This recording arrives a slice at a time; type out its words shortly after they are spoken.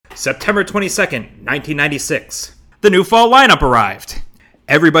September 22nd, 1996. The new fall lineup arrived.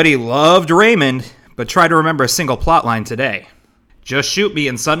 Everybody loved Raymond, but try to remember a single plotline today. Just Shoot Me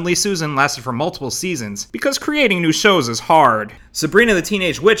and Suddenly Susan lasted for multiple seasons because creating new shows is hard. Sabrina the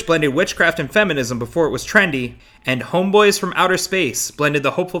Teenage Witch blended witchcraft and feminism before it was trendy, and Homeboys from Outer Space blended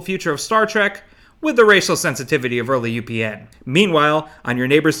the hopeful future of Star Trek with the racial sensitivity of early UPN. Meanwhile, on Your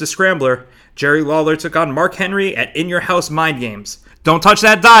Neighbor's The Scrambler, Jerry Lawler took on Mark Henry at In Your House Mind Games. Don't touch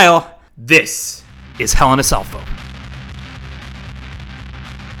that dial. This is Hell in a Cell Phone.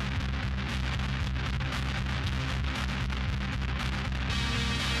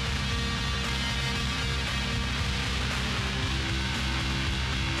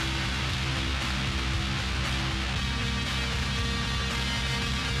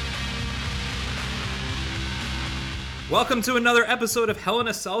 Welcome to another episode of Hell in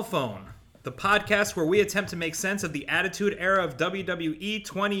a Cell Phone, the podcast where we attempt to make sense of the Attitude Era of WWE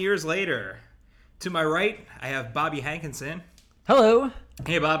 20 years later. To my right, I have Bobby Hankinson. Hello.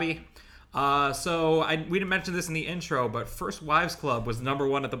 Hey, Bobby. We didn't mention this in the intro, but First Wives Club was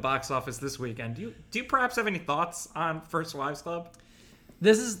 #1 at the box office this weekend. Do you perhaps have any thoughts on First Wives Club?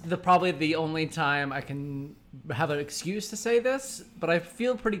 This is probably the only time I can have an excuse to say this, but I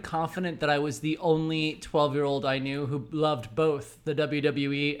feel pretty confident that I was the only 12-year-old I knew who loved both the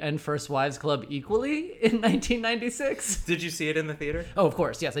WWE and First Wives Club equally in 1996. Did you see it in the theater? Oh, of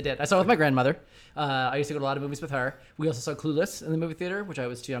course. Yes, I did. I saw it with my grandmother. I used to go to a lot of movies with her. We also saw Clueless in the movie theater, which I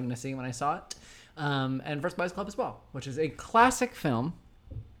was too young to see when I saw it. And First Wives Club as well, which is a classic film,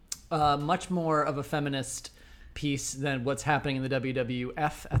 much more of a feminist piece than what's happening in the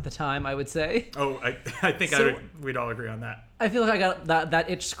WWF at the time, I would say. Oh, I think we'd all agree on that. I feel like I got that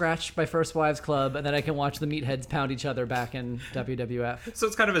itch scratched by First Wives Club, and then I can watch the meatheads pound each other back in WWF. So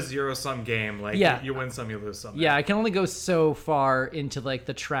it's kind of a zero-sum game. Like, yeah. You win some, you lose some. Yeah, I can only go so far into, like,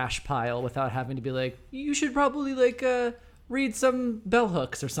 the trash pile without having to be like, you should probably, like, read some bell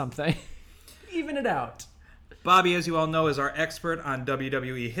hooks or something. Even it out. Bobby, as you all know, is our expert on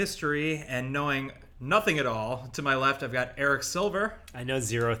WWE history, and knowing nothing at all. To my left, I've got Eric Silver. I know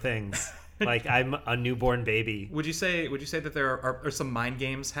zero things. Like, I'm a newborn baby. Would you say that there are some mind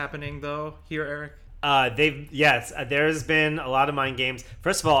games happening though here, Eric? There's been a lot of mind games.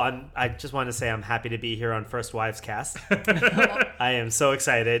 First of all, I just want to say I'm happy to be here on First Wives Cast. I am so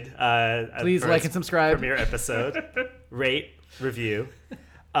excited. Please like and subscribe. Premiere episode, rate, review.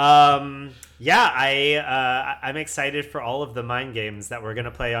 I'm excited for all of the mind games that we're gonna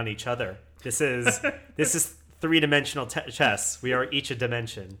play on each other. This is three-dimensional chess. We are each a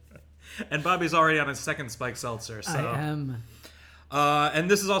dimension. And Bobby's already on his second spike seltzer. So. I am. And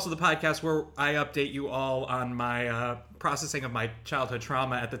this is also the podcast where I update you all on my processing of my childhood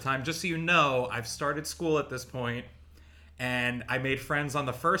trauma at the time. Just so you know, I've started school at this point, and I made friends on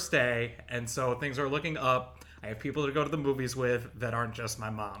the first day, and so things are looking up. I have people to go to the movies with that aren't just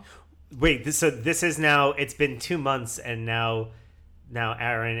my mom. Wait, this is now, it's been 2 months, and now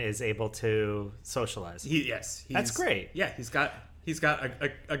Aaron is able to socialize. That's great. Yeah, he's got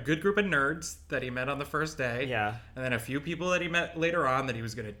a good group of nerds that he met on the first day. Yeah. And then a few people that he met later on that he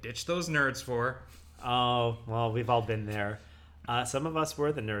was going to ditch those nerds for. Oh, well, we've all been there. Some of us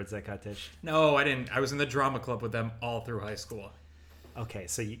were the nerds that got ditched. No, I didn't. I was in the drama club with them all through high school. Okay,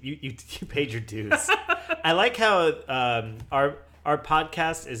 so you paid your dues. I like how our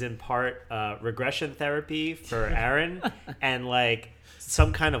podcast is in part regression therapy for Aaron and like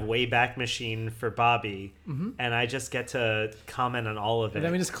some kind of Wayback Machine for Bobby, and I just get to comment on all of it. And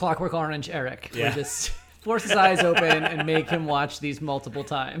then we just Clockwork Orange Eric. Yeah. We just force his eyes open and make him watch these multiple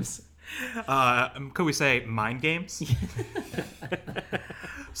times. Could we say mind games?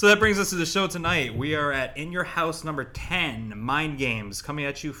 So that brings us to the show tonight. We are at In Your House number 10, Mind Games, coming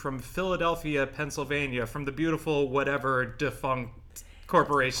at you from Philadelphia, Pennsylvania, from the beautiful whatever defunct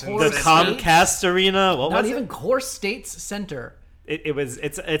corporation. The Comcast Arena? What Not was even it? Core States Center.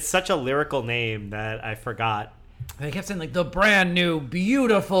 It's such a lyrical name that I forgot. They kept saying like the brand new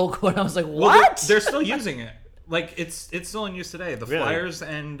beautiful. And I was like, what? Well, they're still using it. Like it's still in use today. The Really? Flyers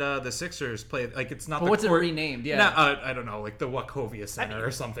and the Sixers play. Like it's not. But the what's it court, renamed? Yeah. No, I don't know. Like the Wachovia Center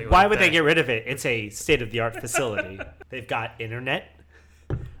or something. Why like would that. they get rid of it? It's a state-of-the-art facility. They've got internet.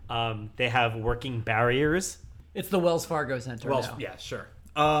 They have working barriers. It's the Wells Fargo Center. Now. Yeah, sure.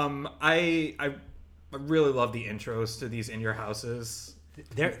 I really love the intros to these In Your Houses.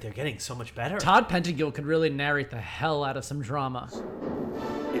 They're getting so much better. Todd Pentagill could really narrate the hell out of some drama.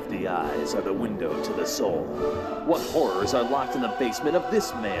 If the eyes are the window to the soul, what horrors are locked in the basement of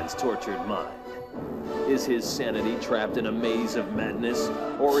this man's tortured mind? Is his sanity trapped in a maze of madness,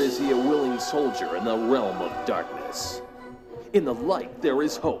 or is he a willing soldier in the realm of darkness? In the light, there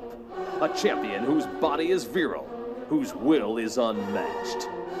is hope. A champion whose body is virile, whose will is unmatched.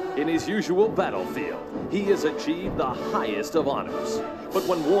 In his usual battlefield, he has achieved the highest of honors. But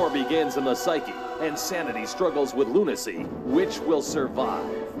when war begins in the psyche and sanity struggles with lunacy, which will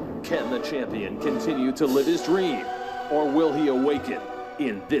survive? Can the champion continue to live his dream? Or will he awaken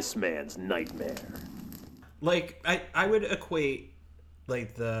in this man's nightmare? Like, I would equate,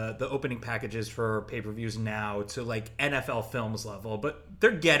 like, the opening packages for pay-per-views now to, like, NFL Films level, but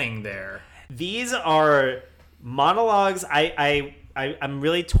they're getting there. These are monologues. I'm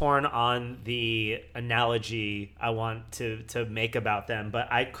really torn on the analogy I want to make about them,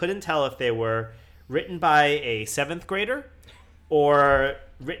 but I couldn't tell if they were written by a 7th grader or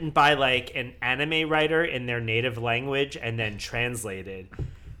written by like an anime writer in their native language and then translated.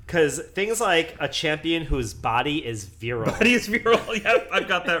 Because things like a champion whose body is virile. Body is virile. Yep, I've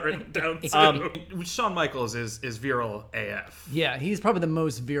got that written down too. Shawn Michaels is virile AF. Yeah, he's probably the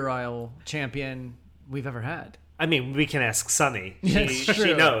most virile champion we've ever had. I mean, we can ask Sunny. That's She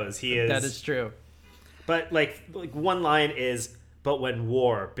true. knows he is. That is true. But like one line is, "But when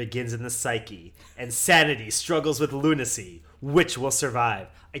war begins in the psyche and sanity struggles with lunacy, which will survive?"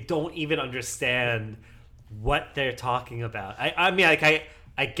 I don't even understand what they're talking about. I mean, like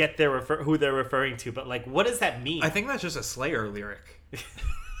I get who they're referring to, but like, what does that mean? I think that's just a Slayer lyric.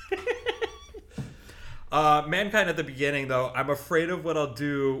 Mankind at the beginning, though, I'm afraid of what I'll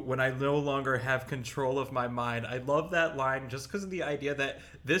do when I no longer have control of my mind. I love that line just because of the idea that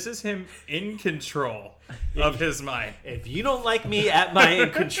this is him in control of his mind. If you don't like me in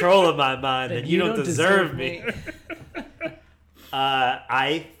control of my mind, then you don't deserve me.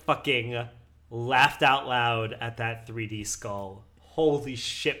 I fucking laughed out loud at that 3D skull. Holy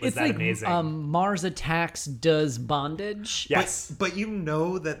shit, was It's that like amazing. Mars Attacks does bondage. Yes. But you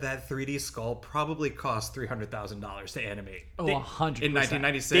know that 3D skull probably cost $300,000 to animate. Oh, 100%. In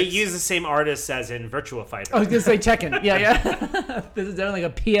 1996. They use the same artists as in Virtua Fighter. I was gonna say Tekken. Yeah. This is definitely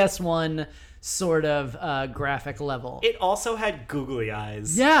like a PS1 sort of graphic level. It also had googly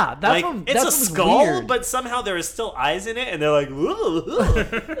eyes. Yeah, that's like what, it's that's a what was skull, weird. but somehow there is still eyes in it, and they're like, "Ooh."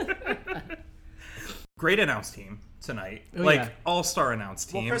 Great announce team tonight. Oh, like, yeah. all-star announce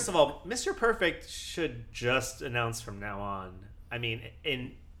team. Well, first of all, Mr. Perfect should just announce from now on. I mean,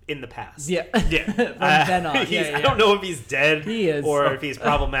 in the past. Yeah. Yeah. From then on. I don't know if he's dead He is. or if he's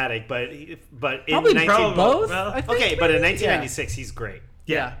problematic, but in Probably 19 both. well, I think, Okay, but in maybe? 1996, he's great.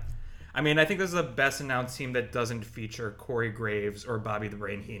 Yeah. I mean, I think this is the best announced team that doesn't feature Corey Graves or Bobby the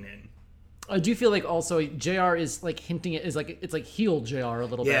Brain Heenan. I do feel like also JR is like hinting it is like it's like heel JR a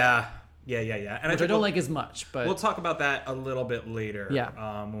little bit. Yeah. And Which I think don't we'll- like as much, but We'll talk about that a little bit later.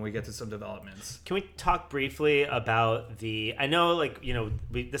 Yeah. When we get to some developments. Can we talk briefly about I know, like, you know,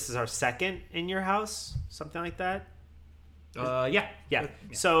 this is our second In Your House, something like that? Yeah.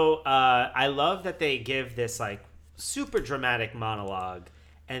 So I love that they give this, like, super dramatic monologue,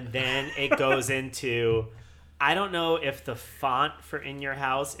 and then it goes into, I don't know if the font for In Your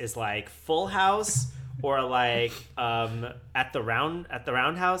House is, like, Full House or, like, at the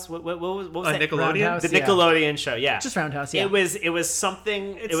Roundhouse. What was that? Nickelodeon? Roundhouse, The yeah. Nickelodeon show, yeah. Just Roundhouse, yeah. It was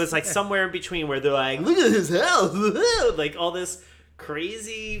something. It was like somewhere in between where they're like, look at his house, like all this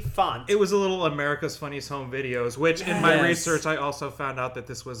crazy font. It was a little America's Funniest Home Videos, which in my Yes. research I also found out that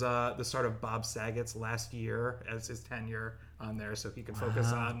this was the start of Bob Saget's last year as his tenure on there, so he could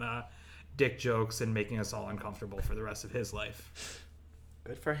focus on dick jokes and making us all uncomfortable for the rest of his life.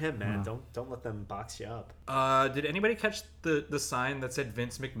 Good for him, man. Don't let them box you up. Did anybody catch the sign that said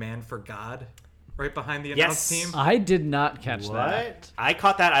Vince McMahon for God right behind the announce Yes. team? I did not catch that. What? I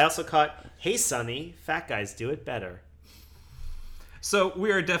caught that. I also caught, hey, Sonny, fat guys do it better. So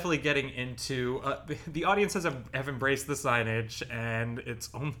we are definitely getting into the audiences have embraced the signage, and it's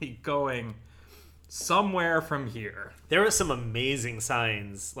only going somewhere from here. There were some amazing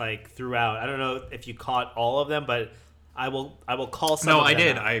signs like throughout. I don't know if you caught all of them, but I will call some. No, of I them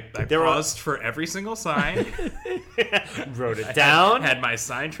did. out. I There were- paused for every single sign. wrote it down, Had my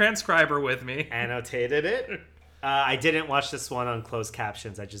sign transcriber with me. annotated it. I didn't watch this one on closed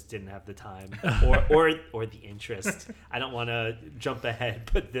captions. I just didn't have the time or the interest. I don't want to jump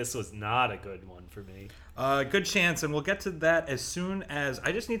ahead, but this was not a good one for me. Good chance, and we'll get to that as soon as.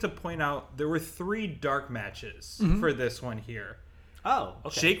 I just need to point out there were 3 dark matches for this one here. Oh,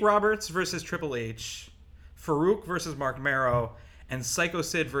 okay. Jake Roberts versus Triple H, Farouk versus Mark Marrow, and Psycho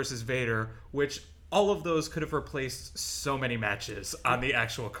Sid versus Vader, which all of those could have replaced so many matches on the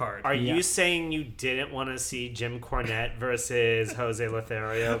actual card. Are you saying you didn't want to see Jim Cornette versus Jose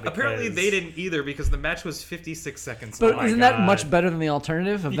Lothario? Apparently they didn't either because the match was 56 seconds But long. isn't that much better than the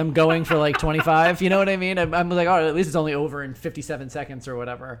alternative of them going for like 25? You know what I mean? I'm like, oh, at least it's only over in 57 seconds or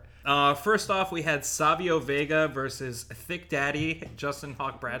whatever. First off, we had Savio Vega versus Thick Daddy Justin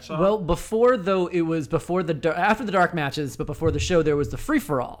Hawk Bradshaw. Well, before though, it was before after the dark matches, but before the show, there was the free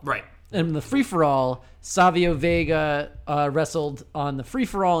for all. Right. And in the free for all, Savio Vega wrestled on the free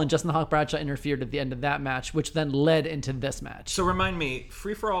for all, and Justin Hawk Bradshaw interfered at the end of that match, which then led into this match. So remind me,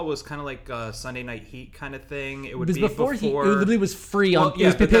 Free for All was kind of like a Sunday Night Heat kind of thing. It would It was be before he it before. literally was free on. Yeah, it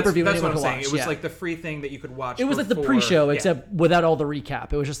was but pay per view. That's what I'm could saying. watch, It was yeah. like the free thing that you could watch. It was like the before- pre-show, yeah. except without all the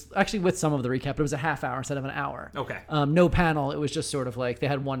recap. It was just actually with some of the recap. But it was a half hour instead of an hour. Okay. No panel. It was just sort of like they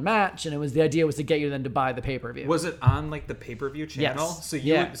had one match, and it was the idea was to get you then to buy the pay-per-view. Was it on like the pay-per-view channel? Yes. So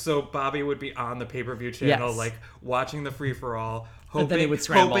Yeah. so Bobby would be on the pay-per-view channel, Yes. like watching the free for all, And then he hoping, would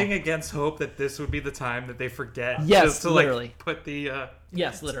scramble. hoping against hope that this would be the time that they forget. Yes, just to literally. like put the.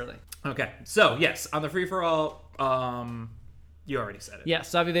 Yes, literally. Okay, so yes, on the free for all, you already said it. Yeah,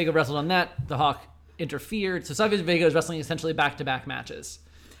 Savio Vega wrestled on that. The Hawk interfered. So Savio Vega was wrestling essentially back-to-back matches.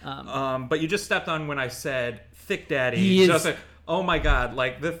 But you just stepped on when I said Thick Daddy. He is- Just like, oh my god,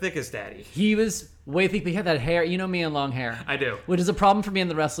 like the thickest daddy. He was way thick. He had that hair. You know me and long hair. I do. Which is a problem for me and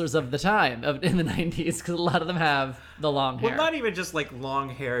the wrestlers of the time, in the 90s, because a lot of them have the long hair. Well, not even just like long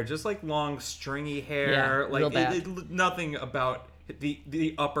hair, just like long stringy hair. Yeah, real like bad. nothing about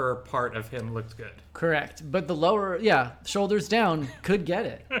the upper part of him looked good. Correct. But the lower, shoulders down, could get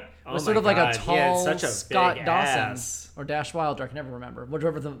it. Oh Or sort my of like God, a he had tall such a Scott big Dawson. ass. Or Dash Wilder, I can never remember.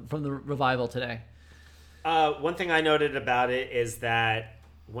 Whatever from the revival today. One thing I noted about it is that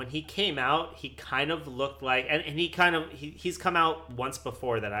when he came out, he kind of looked like, and he's come out once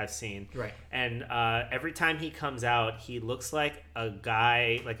before that I've seen. Right. And every time he comes out, he looks like a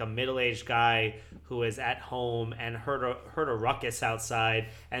guy, like a middle-aged guy who is at home and heard a ruckus outside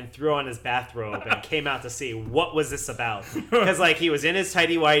and threw on his bathrobe and came out to see what was this about. Because like he was in his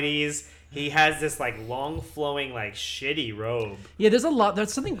tighty whities. He has this like long flowing like shitty robe. Yeah, there's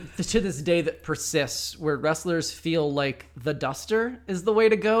something to this day that persists where wrestlers feel like the duster is the way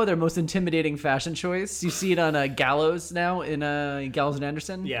to go, their most intimidating fashion choice. You see it on Gallows now in Gallows and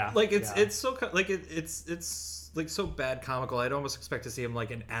Anderson. Yeah. Like it's so like it's like so bad comical. I'd almost expect to see him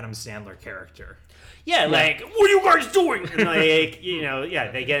like an Adam Sandler character. Yeah, like, what are you guys doing? And like,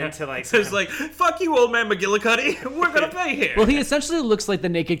 they get into like... So it's like, fuck you, old man McGillicuddy. We're gonna pay here. Well, he essentially looks like the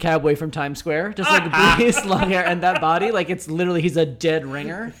naked cowboy from Times Square, just like bleached long hair and that body. Like it's literally he's a dead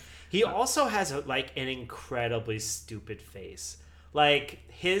ringer. He also has an incredibly stupid face. Like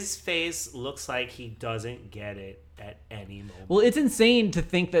his face looks like he doesn't get it at any moment. Well, it's insane to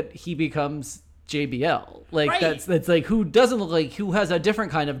think that he becomes JBL. Like Right. that's like who doesn't look like who has a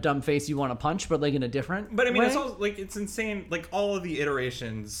different kind of dumb face you want to punch, but like in a different. But I mean, way. it's also like it's insane. Like all of the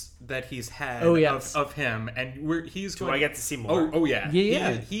iterations that he's had Oh, yes. of him, and he's. Do going, I get to see more? Oh yeah.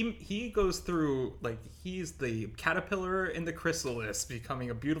 Yeah. He goes through like he's the caterpillar in the chrysalis, becoming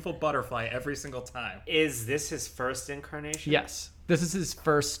a beautiful butterfly every single time. Is this his first incarnation? Yes, this is his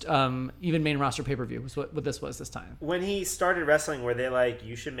first even main roster pay per view. Was what this was this time. When he started wrestling, were they like,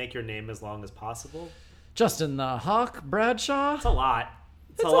 you should make your name as long as possible? Justin the Hawk Bradshaw. It's a lot.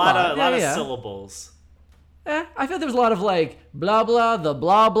 It's a a lot lot. of Yeah. syllables. I feel there was a lot of like blah blah the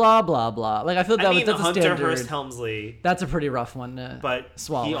blah blah blah blah. Like I feel I mean, that's a Hunter standard. Hearst Helmsley, That's a pretty rough one to but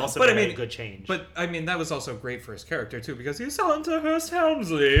swallow. he also But I made mean, a good change. But I mean, that was also great for his character too, because he's Hunter Hearst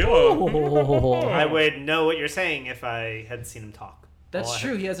Helmsley. Oh. I would know what you're saying if I had seen him talk. That's All I-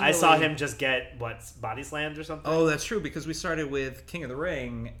 true, he hasn't I saw really- him just get body slammed or something. Oh, that's true, because we started with King of the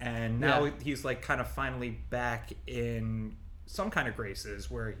Ring, and now Yeah. he's like kind of finally back in some kind of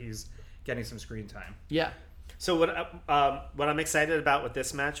graces where he's getting some screen time. Yeah. So what I'm excited about with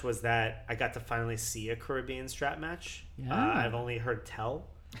this match was that I got to finally see a Caribbean strap match. Yeah. I've only heard tell.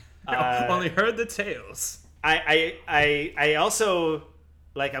 Only heard the tales. I also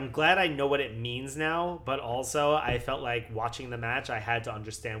like, I'm glad I know what it means now, but also I felt like watching the match I had to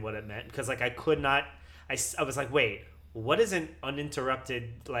understand what it meant, because like I could not. I was like, wait, what does an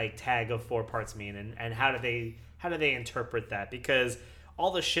uninterrupted like tag of 4 parts mean, and how do they interpret that? Because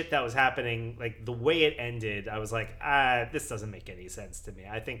all the shit that was happening, like the way it ended, I was like, this doesn't make any sense to me.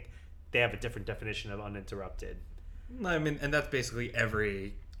 I think they have a different definition of uninterrupted. I mean, and that's basically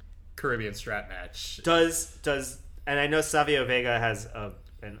every Caribbean strap match. Does and I know Savio Vega has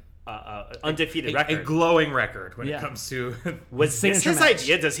an undefeated record. A glowing record when Yeah. it comes to. Was this signature his match.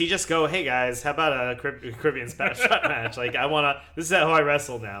 idea? Does he just go, "Hey guys, how about a Caribbean strap match? Like, this is how I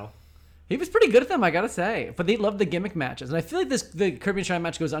wrestle now." He was pretty good at them, I gotta say. But they loved the gimmick matches, and I feel like the Caribbean Shrine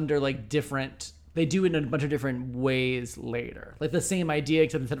match goes under like different. They do it in a bunch of different ways later, like the same idea,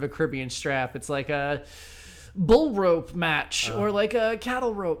 except instead of a Caribbean strap, it's like a bull rope match or like a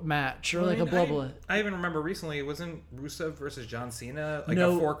cattle rope match or like a blah blah. I even remember recently, wasn't Rusev versus John Cena like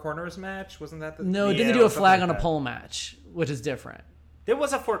No. a four corners match? Wasn't that the No, Yeah, didn't they do a something flag like on a that. pole match, which is different. There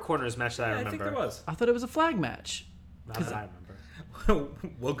was a Four Corners match that I I remember. think there was. I thought it was a flag match. Not that I remember.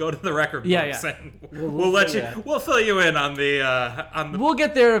 We'll go to the record Yeah, books yeah. and we'll let you. yeah. We'll fill you in on the We'll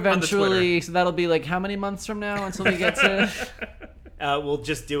get there the eventually, so that'll be like how many months from now until we get to. We'll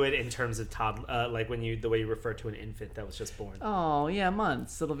just do it in terms of like the way you refer to an infant that was just born. Oh yeah,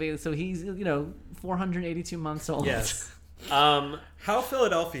 months. It'll be so he's 482 months old. Yes. How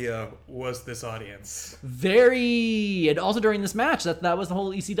Philadelphia was this audience? Very, and also during this match, that was the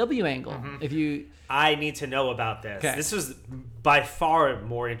whole ECW angle. If you, I need to know about this. Okay. This was by far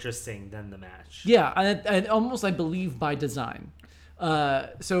more interesting than the match. yeah, and almost I believe by design.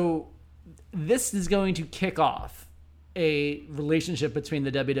 So this is going to kick off a relationship between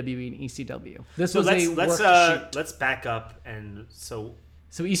the WWE and ECW. This So was a let's work shoot. let's back up and so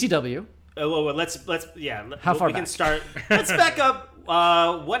So ECW. let's How far we can back? start. Let's back up.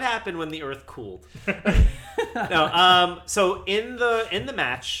 What happened when the Earth cooled? No. So in the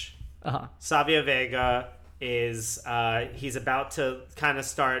match, Savio Vega is he's about to kind of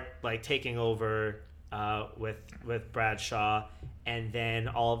start like taking over with Bradshaw, and then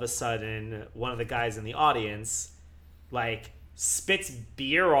all of a sudden one of the guys in the audience like spits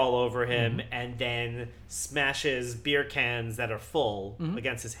beer all over him and then smashes beer cans that are full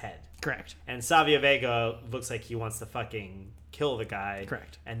against his head. Correct. And Savio Vega looks like he wants to fucking kill the guy.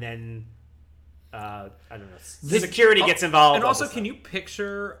 Correct. And then I don't know. Security gets involved. And all also, this can you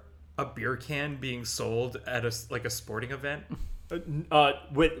picture a beer can being sold at a sporting event?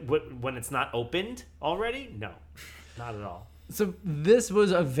 when it's not opened already? No, not at all. So this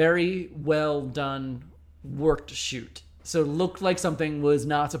was a very well done, worked shoot. So it looked like something was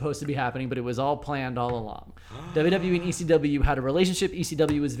not supposed to be happening, but it was all planned all along. WWE and ECW had a relationship.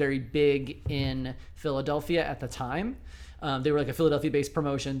 ECW was very big in Philadelphia at the time. They were like a Philadelphia-based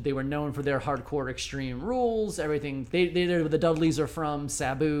promotion. They were known for their hardcore Extreme Rules, everything. The Dudleys are from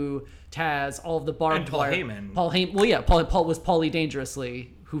Sabu, Taz, all of the barbed And Paul wire. Heyman. Paul Heyman. Well, yeah, Paul was Paulie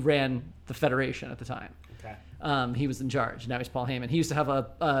Dangerously, who ran the Federation at the time. Okay. He was in charge. Now he's Paul Heyman. He used to have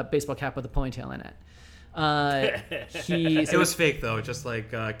a baseball cap with a ponytail in it. It was fake though, just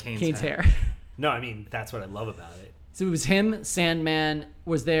like Kane's hair. No, I mean that's what I love about it. So it was him, Sandman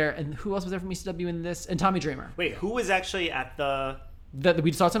was there, and who else was there from ECW in this? And Tommy Dreamer. Wait, who was actually at the? That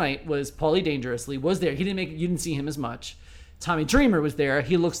we saw tonight was Paulie Dangerously was there. You didn't see him as much. Tommy Dreamer was there.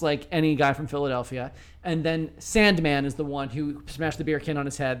 He looks like any guy from Philadelphia. And then Sandman is the one who smashed the beer can on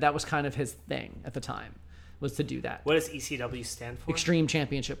his head. That was kind of his thing at the time, was to do that. What does ECW stand for? Extreme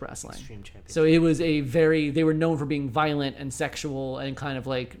Championship Wrestling. Extreme Championship. So it was they were known for being violent and sexual and kind of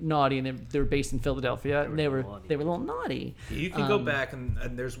like naughty, and they were based in Philadelphia. And they were naughty. a little naughty. You can go back and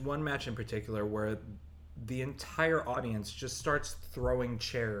there's one match in particular where the entire audience just starts throwing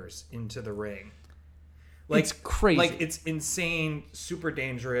chairs into the ring. Like, It's crazy. Like it's insane, super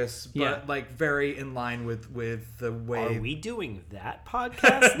dangerous, but Yeah. like very in line with the way. Are we doing that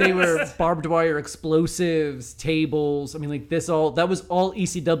podcast? They were barbed wire explosives, tables. I mean, like that was all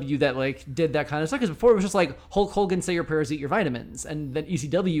ECW that like did that kind of stuff. Because before it was just like Hulk Hogan, say your prayers, eat your vitamins, and then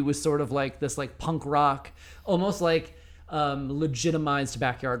ECW was sort of like this like punk rock, almost like legitimized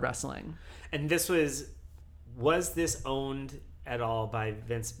backyard wrestling. And this was this owned at all by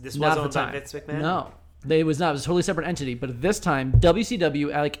Vince? This Not was at the owned by time. Vince McMahon? No. It was not. It was a totally separate entity. But at this time, WCW,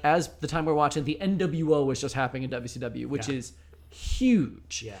 like as the time we're watching, the NWO was just happening in WCW, which Yeah. is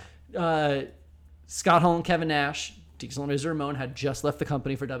huge. Yeah. Scott Hall and Kevin Nash, Diesel and Razor Ramon had just left the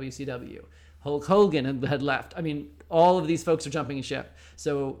company for WCW. Hulk Hogan had left. I mean, all of these folks are jumping ship.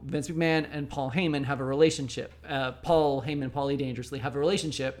 So Vince McMahon and Paul Heyman have a relationship. Paul Heyman and Paulie Dangerously have a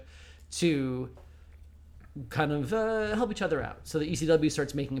relationship to kind of help each other out. So the ECW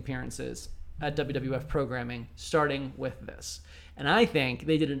starts making appearances at WWF programming, starting with this. And I think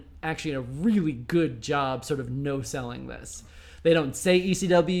they did actually a really good job sort of no-selling this. They don't say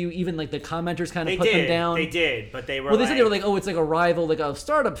ECW, even like the commenters kind of put them down. They did, but they were. Well, they said they were like, oh, it's like a rival, like a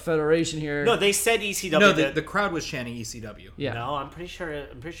startup federation here. No, they said ECW. No, the crowd was chanting ECW. Yeah. No, I'm pretty sure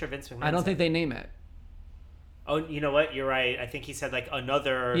Vince McMahon. I don't said- think they name it. Oh, you know what? You're right. I think he said like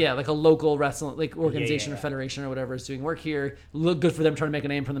another. Yeah, like a local wrestling like organization Yeah. or federation or whatever is doing work here. Look good for them trying to make a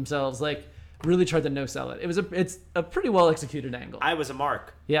name for themselves. Like, really tried to no sell it. It's a pretty well executed angle. I was a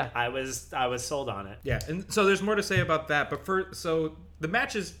mark. Yeah. I was sold on it. Yeah, and so there's more to say about that. But so the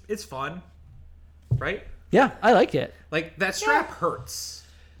match it's fun, right? Yeah, I like it. Like that strap hurts.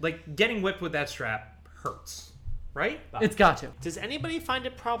 Like getting whipped with that strap hurts, right? It's got to. Does anybody find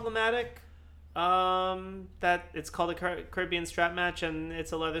it problematic that it's called a Caribbean strap match and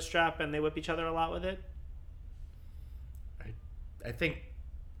it's a leather strap and they whip each other a lot with it? I think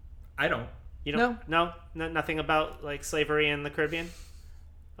I don't. You don't? No, nothing about like slavery in the Caribbean?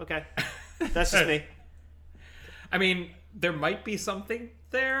 Okay. That's just me. I mean, there might be something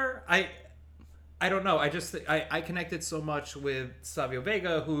there. I don't know. I connected so much with Savio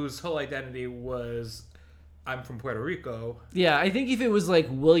Vega, whose whole identity was I'm from Puerto Rico. Yeah, I think if it was like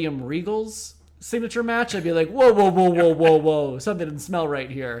William Regal's signature match, I'd be like, whoa, something doesn't smell right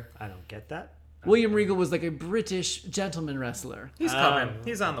here. I don't get that. William Regal was like a British gentleman wrestler. He's coming.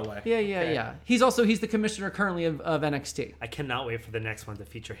 He's on the way. Yeah. He's the commissioner currently of NXT. I cannot wait for the next one to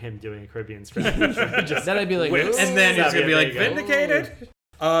feature him doing a Caribbean strap. Then I'd be like, Whips. And then he's Savio gonna be like Vega. vindicated.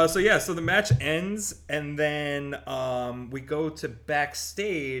 So the match ends, and then we go to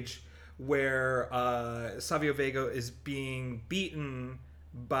backstage where Savio Vega is being beaten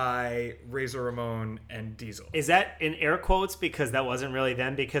by Razor Ramon and Diesel. Is that in air quotes because that wasn't really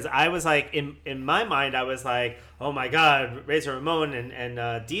them? Because I was like, in my mind, I was like, oh my God, Razor Ramon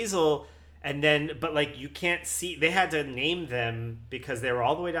and Diesel. And then, but like, you can't see, they had to name them because they were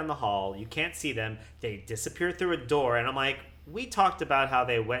all the way down the hall. You can't see them. They disappear through a door. And I'm like, we talked about how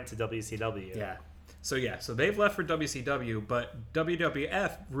they went to WCW. Yeah. So they've left for WCW, but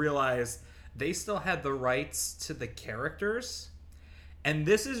WWF realized they still had the rights to the characters. And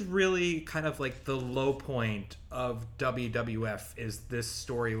this is really kind of like the low point of WWF is this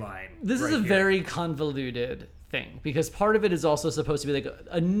storyline. This is a very convoluted thing because part of it is also supposed to be like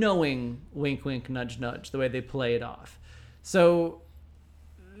a knowing wink, wink, nudge, nudge, the way they play it off. So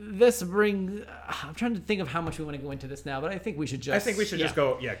this brings... I'm trying to think of how much we want to go into this now, but I think we should just... just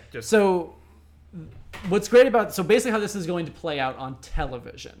go... Yeah, just... So what's great about... So basically how this is going to play out on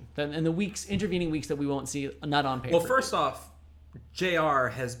television then in the intervening weeks that we won't see, not on paper. Well, first off, JR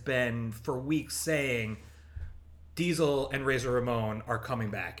has been for weeks saying Diesel and Razor Ramon are coming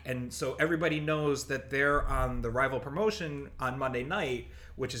back. And so everybody knows that they're on the rival promotion on Monday night,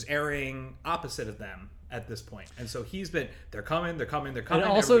 which is airing opposite of them at this point. And so he's been, they're coming. And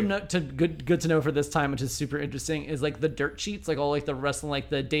also good to know for this time, which is super interesting, is like the dirt sheets, like all like the wrestling, like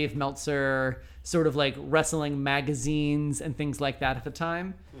the Dave Meltzer sort of like wrestling magazines and things like that at the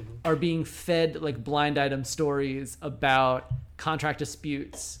time are being fed like blind item stories about contract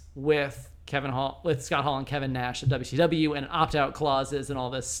disputes with Scott Hall and Kevin Nash at WCW and opt-out clauses and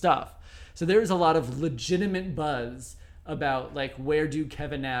all this stuff. So there's a lot of legitimate buzz about like where do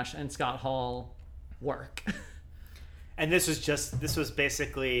Kevin Nash and Scott Hall work. And this was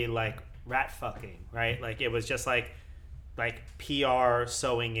basically like rat fucking, right? Like it was just like PR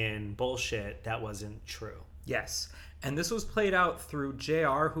sewing in bullshit that wasn't true. Yes. And this was played out through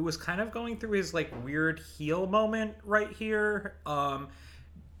JR, who was kind of going through his like weird heel moment right here.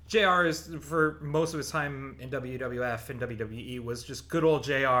 JR is, for most of his time in WWF and WWE, was just good old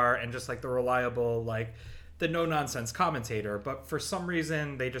JR and just like the reliable, like the no-nonsense commentator. But for some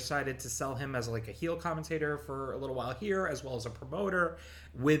reason, they decided to sell him as like a heel commentator for a little while here, as well as a promoter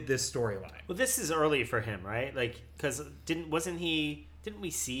with this storyline. Well, this is early for him, right? Like, because didn't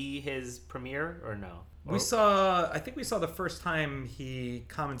we see his premiere or no? I think we saw the first time he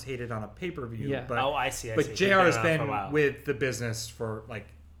commentated on a pay-per-view. Yeah. But, I see. But He's JR has around for a been while. with the business for like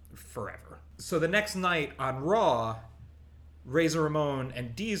forever. So the next night on Raw, Razor Ramon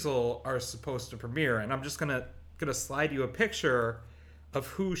and Diesel are supposed to premiere, and I'm just gonna slide you a picture of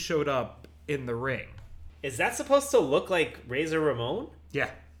who showed up in the ring. Is that supposed to look like Razor Ramon? Yeah,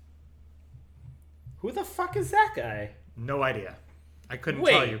 Who the fuck is that guy? no idea. I couldn't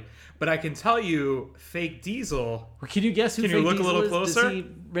Wait. tell you, but I can tell you, fake Diesel. Can you guess who Can you Fake look a Diesel little is? closer? Does he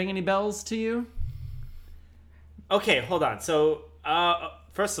ring any bells to you? Okay, hold on. So,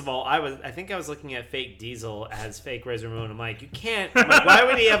 first of all, I think I was looking at fake Diesel as fake Razor Ramon. I'm like, you can't. I'm like, why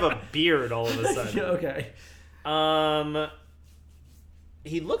would he have a beard all of a sudden? Okay.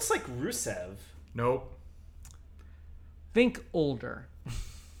 He looks like Rusev. Nope. Think older.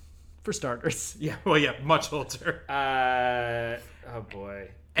 For starters. Yeah, well, yeah, much older. Oh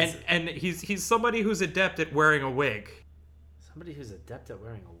boy. And he's somebody who's adept at wearing a wig. Somebody who's adept at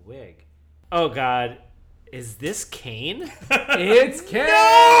wearing a wig. Oh God, is this Kane? It's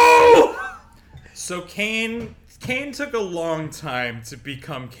Kane! So Kane took a long time to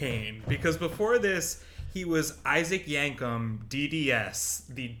become Kane, because before this he was Isaac Yankem, DDS,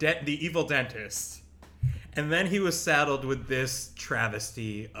 the evil dentist. And then he was saddled with this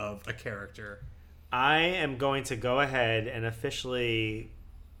travesty of a character. I am going to go ahead and officially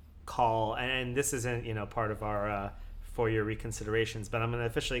call, and this isn't, part of our for your reconsiderations, but I'm going to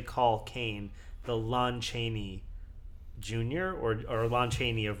officially call Kane the Lon Chaney Jr. or Lon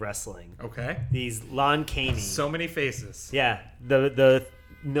Chaney of wrestling. Okay. These Lon Chaney. So many faces. Yeah, the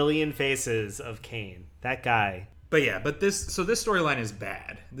million faces of Kane. That guy. But this storyline is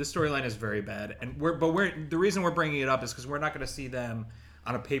bad. This storyline is very bad, and the reason we're bringing it up is because we're not going to see them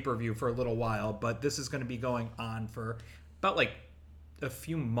on a pay-per-view for a little while, but this is going to be going on for about like a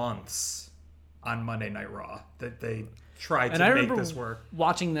few months on Monday Night Raw that they tried to make this work.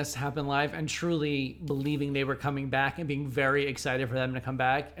 Watching this happen live and truly believing they were coming back and being very excited for them to come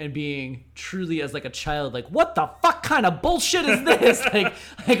back and being truly as like a child, like, what the fuck kind of bullshit is this?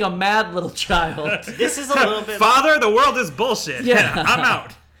 like a mad little child. This is a little bit... Father, the world is bullshit. Yeah. I'm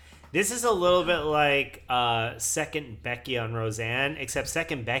out. This is a little bit like Second Becky on Roseanne, except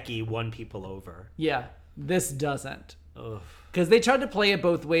Second Becky won people over. Yeah, this doesn't. Ugh. Because they tried to play it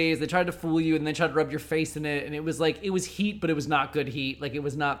both ways. They tried to fool you and then tried to rub your face in it. And it was heat, but it was not good heat. Like, it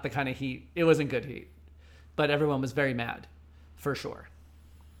was not the kind of heat. It wasn't good heat. But everyone was very mad, for sure.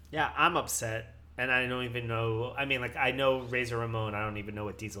 Yeah, I'm upset. And I don't even know. I mean, like, I know Razor Ramon. I don't even know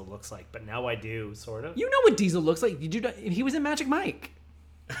what Diesel looks like. But now I do, sort of. You know what Diesel looks like. He was in Magic Mike.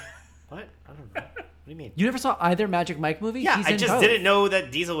 What? I don't know. What do you mean? You never saw either Magic Mike movie? Yeah, He's I in just both. didn't know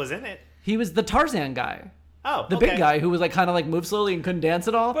that Diesel was in it. He was the Tarzan guy. Oh, The big guy who was like kind of like moved slowly and couldn't dance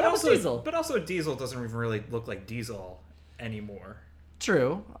at all. That was Diesel. But also Diesel doesn't even really look like Diesel anymore.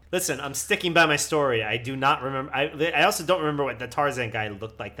 True. Listen, I'm sticking by my story. I do not remember. I also don't remember what the Tarzan guy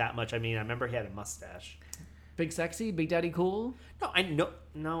looked like that much. I mean, I remember he had a mustache. Big sexy, Big Daddy cool. No, I know.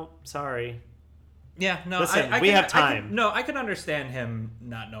 No, sorry. Yeah, no. Listen, we have time. I can understand him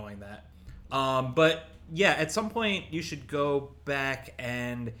not knowing that. But yeah, at some point you should go back,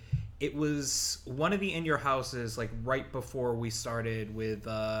 and it was one of the In Your Houses, like right before we started with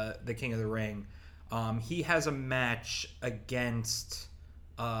the King of the Ring. He has a match against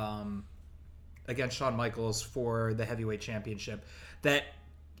Shawn Michaels for the heavyweight championship that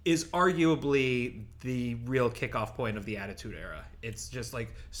is arguably the real kickoff point of the Attitude Era. It's just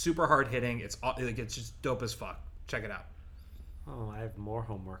like super hard hitting. It's just dope as fuck. Check it out. Oh, I have more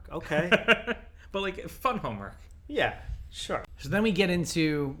homework. Okay. But like fun homework. Yeah, sure. So then we get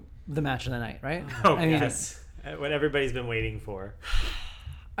into the match of the night, right? Oh, I mean, Yes. What everybody's been waiting for.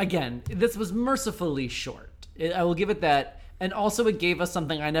 again, this was mercifully short. I will give it that. And also it gave us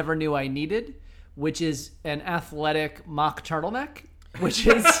something I never knew I needed, which is an athletic mock turtleneck, which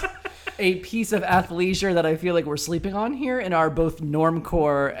is a piece of athleisure that I feel like we're sleeping on here in our both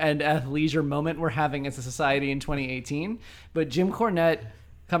normcore and athleisure moment we're having as a society in 2018. But Jim Cornette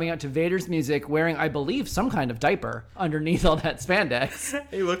coming out to Vader's music wearing, I believe, some kind of diaper underneath all that spandex.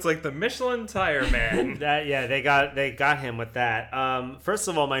 He looks like the Michelin Tire Man. They got him with that. First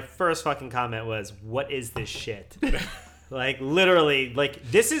of all, my first fucking comment was, "What is this shit?" Like literally, like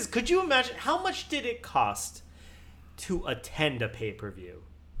this is. Could you imagine how much did it cost to attend a pay-per-view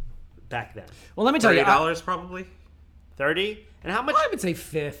back then? Well, let me tell you, $30 probably. 30? And how much? I would say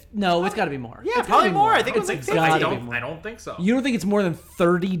fifth. No, it's got to be more. Yeah, It's gotta probably be more. I think it was It's like gotta 50. be more. I don't think so. You don't think it's more than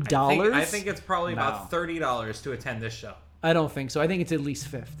 $30? I think it's probably about $30 to attend this show. I don't think so. I think it's at least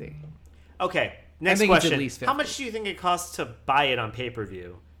 50. Okay, next think it's at question. least 50. How much do you think it costs to buy it on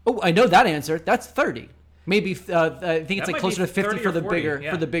pay-per-view? Oh, I know that answer. That's 30. Maybe I think it's That like might closer be to 50 30 for or the 40, bigger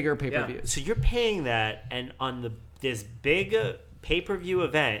yeah. for the bigger pay-per-views. So you're paying that, and on this big pay-per-view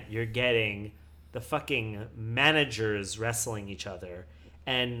event, you're getting the fucking managers wrestling each other,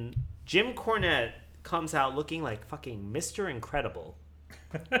 and Jim Cornette comes out looking like fucking Mr. Incredible.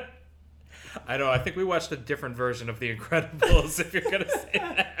 I know. I think we watched a different version of The Incredibles, if you're going to say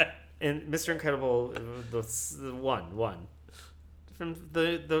that. And Mr. Incredible, the one from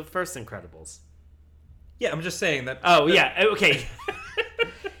the first Incredibles. Yeah, I'm just saying that. Oh yeah, okay.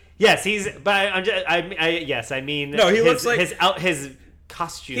 Yes, he's. But yes, I mean. No, he looks like- his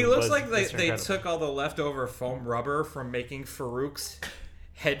costume. He looks was like they Mr. Incredible. took all the leftover foam rubber from making Farouk's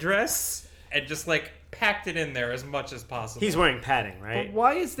headdress and just like packed it in there as much as possible. He's wearing padding, But right?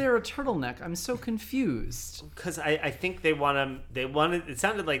 why is there a turtleneck? I'm so confused. Because I think they want him. They wanted. It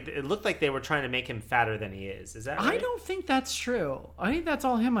sounded like it looked like they were trying to make him fatter than he is. Is that right? I don't think that's true. I think that's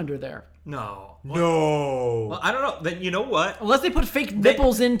all him under there. No. No. Well, I don't know. Then you know what? Unless they put fake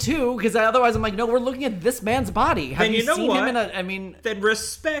nipples in too, because otherwise I'm like, no, we're looking at this man's body. Have Then you you know seen what? him in a? I mean, Then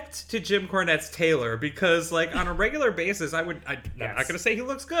respect to Jim Cornette's tailor, because like on a regular basis, I'm not going to say he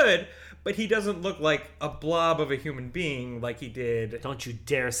looks good, but he doesn't look like a blob of a human being like he did. Don't you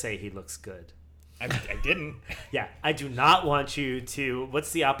dare say he looks good. I didn't. Yeah, I do not want you to.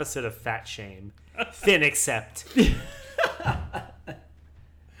 What's the opposite of fat shame? Thin accept.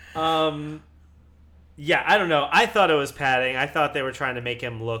 Yeah, I don't know. I thought it was padding. I thought they were trying to make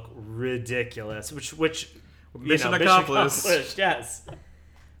him look ridiculous, which Mission accomplished. Yes.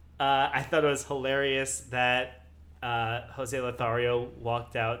 I thought it was hilarious that Jose Lothario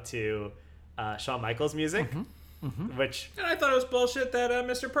walked out to Shawn Michaels' music, which And I thought it was bullshit that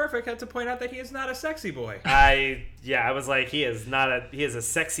Mr. Perfect had to point out that he is not a sexy boy. I was like, he is a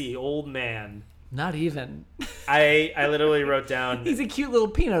sexy old man. Not even. I literally wrote down. He's a cute little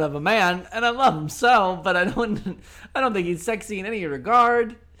peanut of a man, and I love him so, but I don't think he's sexy in any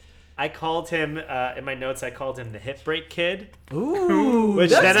regard. I called him in my notes. I called him the hip break kid. Ooh,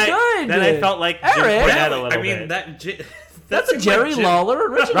 Which that's then good. Then I felt like Jim Eric. Cornette a little I mean, bit. That's a seems Jerry like Jim- Lawler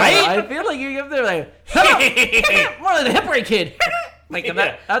original. Right? I feel like you give there like more than the hip break kid. Like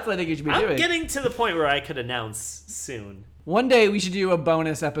Yeah. that's what I think you should be I'm doing. getting to the point where I could announce soon. One day we should do a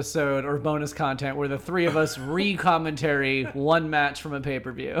bonus episode or bonus content where the three of us re-commentary one match from a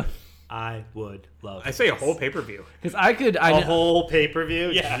pay-per-view. I would love. I say a whole pay-per-view. Because I could, a whole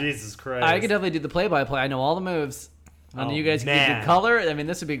pay-per-view. Yeah. Jesus Christ. I could definitely do the play-by-play. I know all the moves. I know Oh, you guys can man. do color. I mean,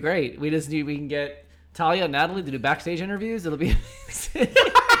 this would be great. We can get Talia and Natalie to do backstage interviews. It'll be amazing.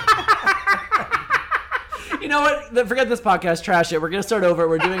 You know what? Forget this podcast. Trash it. We're gonna start over.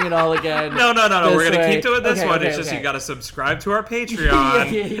 We're doing it all again. No. We're This gonna way. keep doing this Okay, one. okay, It's just okay. you got to subscribe to our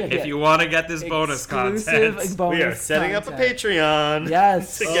Patreon Yeah. if you want to get this bonus Exclusive content. bonus We are setting up a content. Patreon.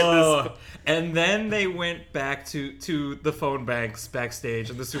 Yes. To get this. Oh. And then they went back to the phone banks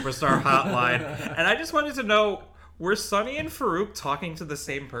backstage and the Superstar Hotline, and I just wanted to know: were Sonny and Farouk talking to the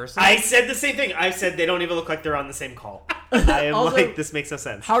same person? I said the same thing. I said they don't even look like they're on the same call. I am Also, like, this makes no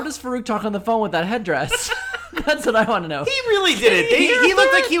sense. How does Farouk talk on the phone with that headdress? That's what I want to know. He really did it. hear He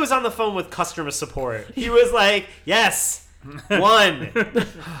looked that? like he was on the phone with customer support. He was like, yes, one,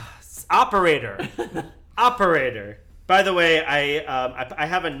 operator. By the way, I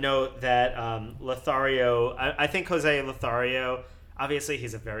have a note that Lothario, I think Jose Lothario, obviously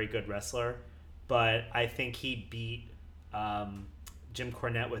he's a very good wrestler, but I think he beat Jim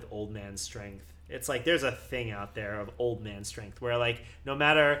Cornette with old man strength. It's like there's a thing out there of old man strength where like no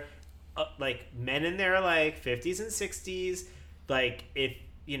matter like men in their like 50s and 60s, like if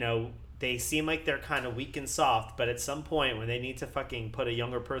you know they seem like they're kind of weak and soft, but at some point when they need to fucking put a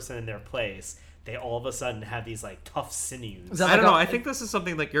younger person in their place, they all of a sudden have these like tough sinews. Is that I don't like know. a- I think this is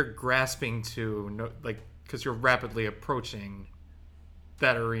something like you're grasping to, like, because you're rapidly approaching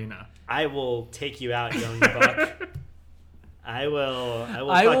that arena. I will take you out, young buck. I will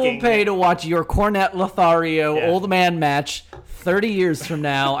will pay to watch your Cornette Lothario Yeah. old man match 30 years from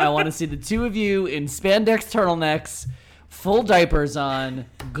now. I want to see the two of you in spandex turtlenecks, full diapers on,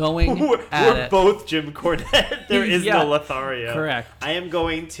 going at We're it. both Jim Cornette. There is Yeah. no Lothario. Correct. I am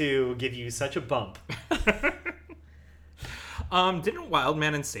going to give you such a bump. Didn't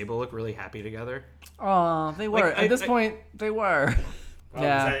Wildman and Sable look really happy together? Oh, they were. Like, At this point, they were. Oh,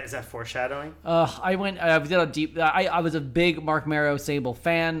 Yeah. Is that foreshadowing? I did a deep. I was a big Mark Marrow Sable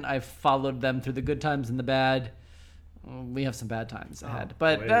fan. I followed them through the good times and the bad. We have some bad times ahead,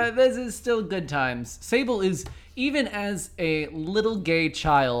 but boy. this is still good times. Sable is, even as a little gay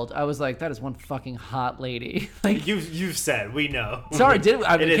child, I was like, that is one fucking hot lady. Like, You've said, we know. sorry, did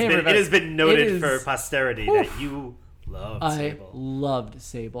I It has can't been, remember. it has been noted It is- for posterity Oof. that you loved I Sable. loved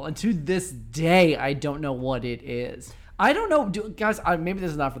Sable, and to this day, I don't know what it is. I don't know, guys. Maybe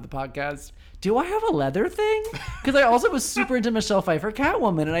this is not for the podcast. Do I have a leather thing? Because I also was super into Michelle Pfeiffer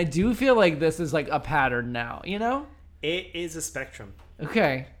Catwoman, and I do feel like this is like a pattern now. You know? It is a spectrum.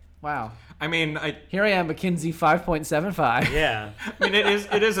 Okay. Wow. I mean, Here I am, McKinsey 5.75. Yeah.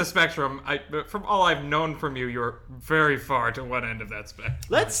 it is a spectrum. But from all I've known from you, you're very far to one end of that spectrum.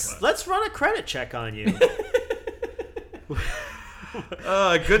 Let's run a credit check on you.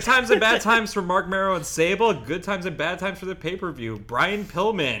 Good times and bad times for Mark Marrow and Sable. Good times and bad times for the pay-per-view. Brian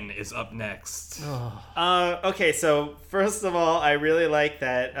Pillman is up next. Okay, so first of all, I really like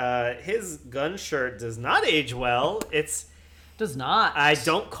that his gun shirt does not age well. Does not. I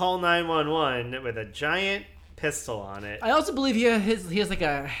don't call 911 with a giant pistol on it. I also believe he has like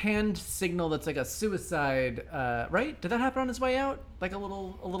a hand signal that's like a suicide. Right? Did that happen on his way out? Like a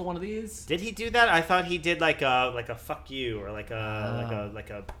little one of these. Did he do that? I thought he did like a fuck you or like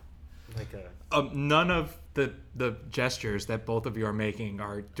a None of the gestures that both of you are making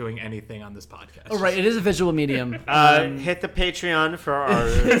are doing anything on this podcast. Oh, right. It is a visual medium. hit the Patreon for our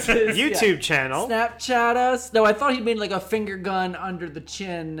YouTube channel. Snapchat us. No, I thought he made like a finger gun under the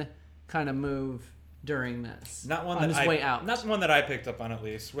chin. kind of move during this. Not one on that his way out. Not one that I picked up on, at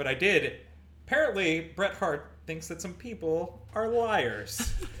least. What I did, apparently, Bret Hart thinks that some people are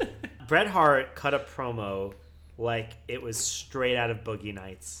liars. Bret Hart cut a promo like it was straight out of Boogie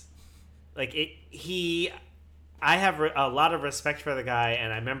Nights. Like I have a lot of respect for the guy,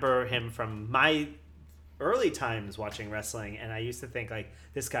 and I remember him from my early times watching wrestling, and I used to think like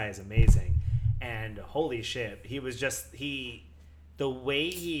this guy is amazing, and holy shit, he was just the way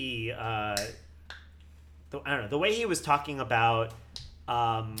he I don't know, the way he was talking about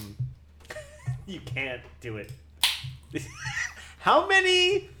you can't do it. How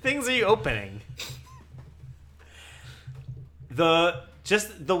many things are you opening? The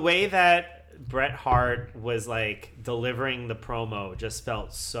way that Bret Hart was like delivering the promo just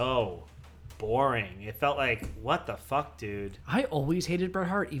felt so boring. It felt like, what the fuck, dude? I always hated Bret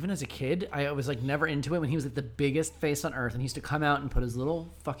Hart, even as a kid. I was like never into it when he was like the biggest face on earth, and he used to come out and put his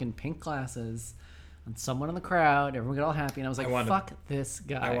little fucking pink glasses on someone in the crowd. Everyone got all happy, and I was like, fuck this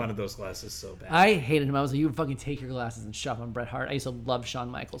guy. I wanted those glasses so bad. I hated him. I was like, you would fucking take your glasses and shove on Bret Hart. I used to love Shawn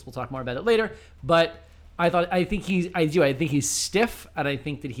Michaels. We'll talk more about it later. But I think he's stiff, and I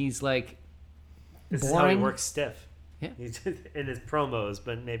think that he's like This boring. is how he works stiff. Yeah. He's in his promos,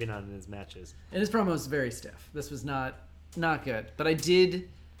 but maybe not in his matches. And his promo was very stiff. This was not good. But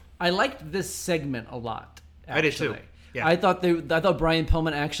I liked this segment a lot. Actually. I did too. Yeah. I thought Brian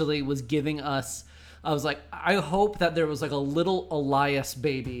Pillman actually was giving us. I was like, I hope that there was like a little Elias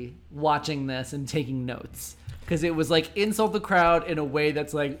baby watching this and taking notes, because it was like insult the crowd in a way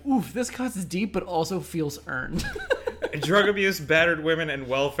that's like, oof, this cuts is deep, but also feels earned. Drug abuse, battered women, and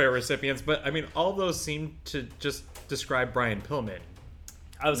welfare recipients. But I mean, all those seem to just describe Brian Pillman.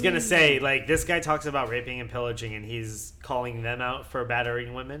 I was gonna say, like, this guy talks about raping and pillaging, and he's calling them out for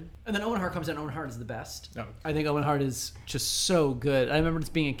battering women. And then Owen Hart comes in. Owen Hart is the best. No. I think Owen Hart is just so good. I remember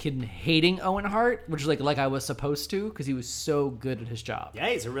just being a kid and hating Owen Hart, which is like I was supposed to, because he was so good at his job. Yeah,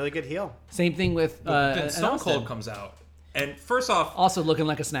 he's a really good heel. Same thing with Then and Stone Austin. Cold comes out, and first off, Also looking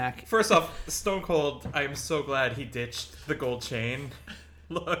like a snack. Stone Cold, I am so glad he ditched the gold chain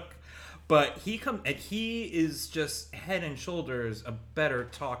look. But he is just head and shoulders a better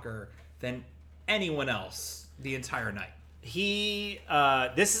talker than anyone else the entire night.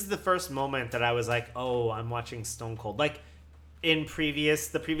 This is the first moment that I was like, oh, I'm watching Stone Cold. Like, the previous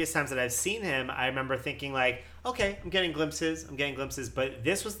times that I've seen him, I remember thinking like, okay, I'm getting glimpses, but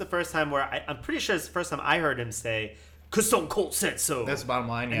this was the first time where I'm pretty sure it's the first time I heard him say, "'Cause Stone Cold said so." That's the bottom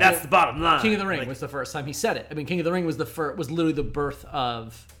line. Yeah. And that's the bottom line. King of the Ring Like, was the first time he said it. I mean, King of the Ring was was literally the birth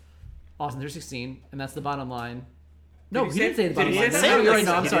of Austin 316, and that's the bottom line. No, Did he he didn't say- say the bottom did he line. say No, that? you're right.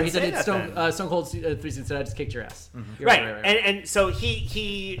 No, I'm He sorry. He didn't said say it's that Stone Cold 316 said I just kicked your ass. You're Right. right. And so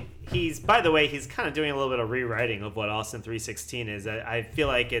he's by the way, he's kind of doing a little bit of rewriting of what Austin 316 is. I feel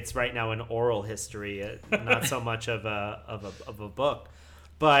like it's right now an oral history, not so much of a book.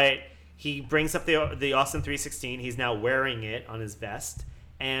 But he brings up the Austin 316. He's now wearing it on his vest.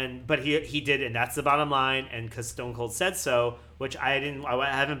 But he did, and that's the bottom line. And because Stone Cold said so, which I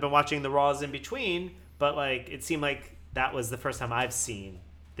haven't been watching the Raws in between, but like it seemed like that was the first time I've seen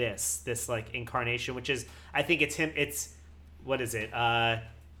this like incarnation, which is, I think it's him. It's, what is it?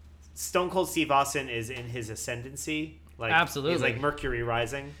 Stone Cold Steve Austin is in his ascendancy. Like, Absolutely. he's like Mercury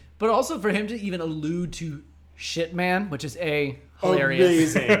rising. But also for him to even allude to shit man, which is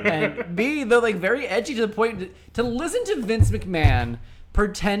hilarious, Amazing. and B, though, like very edgy to the point to listen to Vince McMahon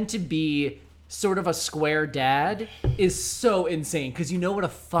pretend to be sort of a square dad is so insane, because you know what a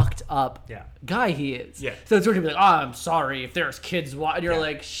fucked up guy he is. Yeah. So it's sort of like, I'm sorry if there's kids watching. You're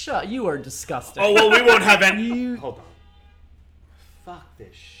like, shut, you are disgusting. Oh well, we won't have any. Hold on. Fuck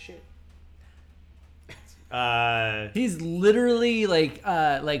this shit. He's literally like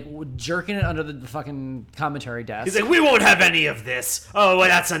jerking it under the fucking commentary desk. He's like, we won't have any of this. Oh, well,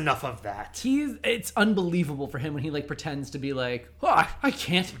 that's enough of that. It's unbelievable for him when he like pretends to be like, oh, I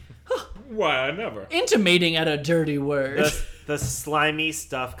can't. Why I never. Intimating at a dirty word. The slimy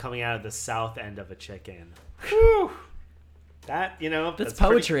stuff coming out of the south end of a chicken. Whew. That, that's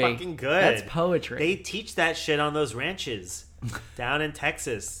poetry. pretty fucking good. That's poetry. They teach that shit on those ranches down in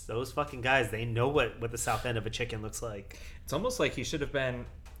Texas. Those fucking guys, they know what the south end of a chicken looks like. It's almost like he should have been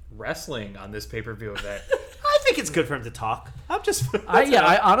wrestling on this pay-per-view event. I think it's good for him to talk.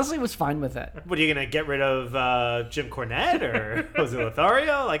 I honestly was fine with it. What, are you going to get rid of Jim Cornette or Jose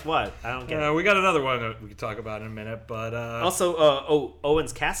Lothario? Like what? I don't get it. We got another one that we can talk about in a minute, but Also,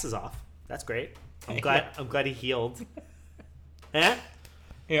 Owen's cast is off. That's great. I'm glad he healed. Eh?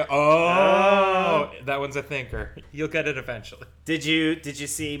 yeah. Oh, that one's a thinker. You'll get it eventually. Did you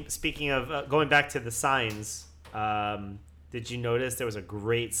see? Speaking of going back to the signs, did you notice there was a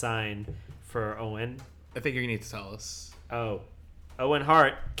great sign for Owen? I think you need to tell us. Oh, Owen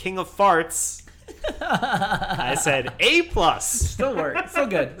Hart, king of farts. I said A+. Still work. Still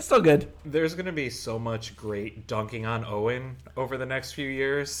good. Still good. There's going to be so much great dunking on Owen over the next few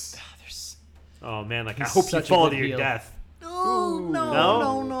years. Oh man, like I He's hope you such a fall good to your heel. death. No,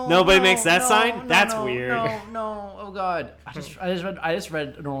 No? Nobody makes that sign? That's weird. No. Oh God. I just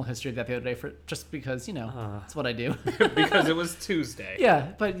read an oral history of that the other day just because that's what I do. Because it was Tuesday.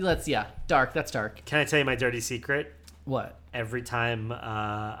 Yeah, but dark. That's dark. Can I tell you my dirty secret? What? Every time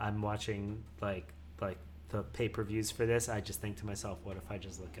I'm watching like the pay-per-views for this, I just think to myself, what if I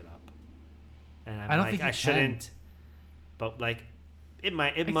just look it up? And I'm I don't like, think you I shouldn't. But like, it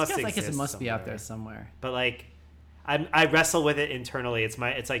must exist. I guess it must be out there somewhere. somewhere. But like, I wrestle with it internally. It's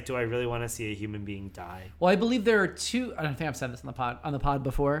like, do I really want to see a human being die? Well, I believe there are two. I don't think I've said this on the pod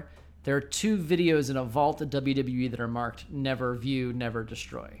before. There are 2 videos in a vault at WWE that are marked "Never View, Never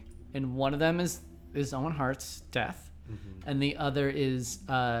Destroy," and one of them is Owen Hart's death, and the other is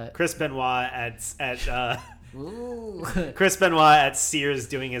Chris Benoit Chris Benoit at Sears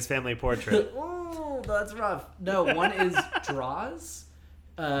doing his family portrait. Ooh, that's rough. No, one is Draws.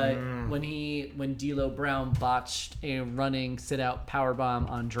 When D'Lo Brown botched a running sit-out powerbomb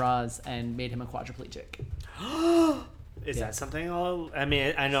on Draws and made him a quadriplegic. Is that something I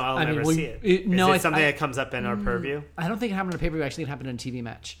know I'll never see it. Is No, it something that comes up in our purview? I don't think it happened in a pay-per-view. Actually, it happened in a TV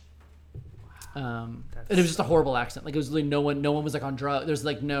match. And it was just a horrible accident. Like, it was really no one was like on drugs. There's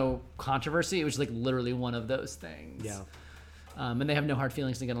like no controversy. It was like literally one of those things. Yeah. And they have no hard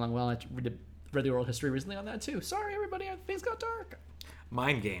feelings to get along well. I read the oral history recently on that too. Sorry, everybody. Things got dark.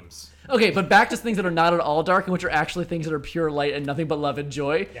 Mind games. Okay, but back to things that are not at all dark and which are actually things that are pure light and nothing but love and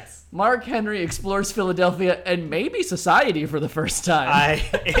joy. Yes. Mark Henry explores Philadelphia and maybe society for the first time.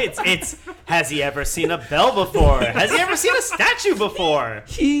 Has he ever seen a bell before? Has he ever seen a statue before?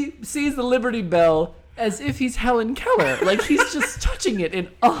 He sees the Liberty Bell as if he's Helen Keller. Like, he's just touching it in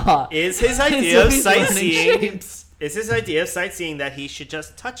awe. Is his idea As of if he's learning sightseeing shapes. Is his idea of sightseeing that he should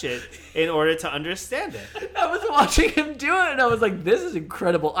just touch it in order to understand it? I was watching him do it, and I was like, this is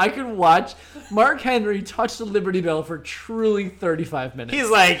incredible. I could watch Mark Henry touch the Liberty Bell for truly 35 minutes.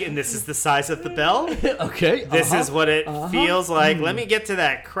 He's like, and this is the size of the bell. Okay. This is what it feels like. Let me get to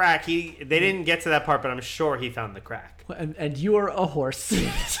that crack. They didn't get to that part, but I'm sure he found the crack. And you are a horse.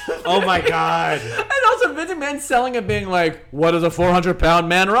 Oh my god. And also Vince McMahon selling it being like, what does a 400-pound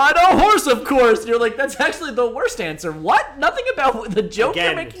man ride? A horse, of course. And you're like, that's actually the worst answer. What? Nothing about the joke you're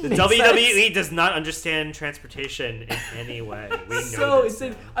Again, making the makes WWE sense. does not understand transportation in any way. We know So this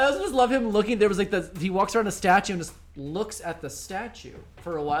insane. now. I also just love him looking. There was like he walks around a statue and just looks at the statue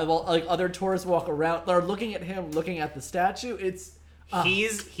for a while like other tourists walk around. They're looking at him, looking at the statue. It's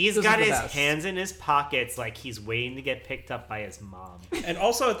He's this got is the his best. hands in his pockets like he's waiting to get picked up by his mom. And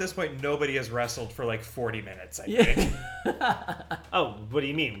also at this point, nobody has wrestled for like 40 minutes, I think. Oh, what do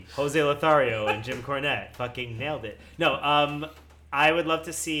you mean? Jose Lothario and Jim Cornette fucking nailed it. No, I would love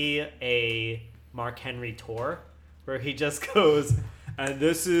to see a Mark Henry tour where he just goes, and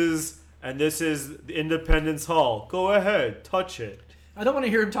this is Independence Hall. Go ahead, touch it. I don't want to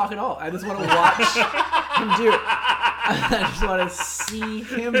hear him talk at all. I just want to watch him do it. I just want to see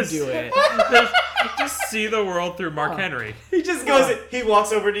him do it. Just see the world through Mark Henry. He just goes, he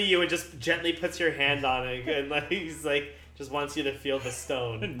walks over to you and just gently puts your hand on it, and like he's like, just wants you to feel the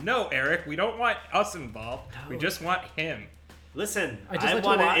stone. No, Eric, we don't want us involved. We just want him. Listen, I just I like to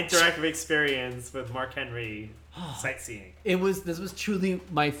want an watch. interactive experience with Mark Henry sightseeing. This was truly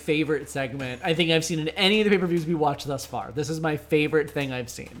my favorite segment I think I've seen in any of the pay-per-views we watched thus far. This is my favorite thing I've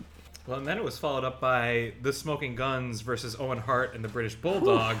seen. Well, and then it was followed up by the Smoking Guns versus Owen Hart and the British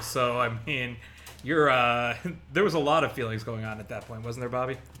Bulldog. So, I mean, there was a lot of feelings going on at that point, wasn't there,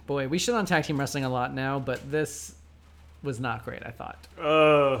 Bobby? Boy, we shit on tag team wrestling a lot now, but this was not great, I thought.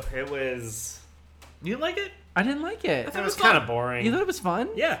 Oh, it was. You didn't like it? I didn't like it. It was kind of boring. You thought it was fun?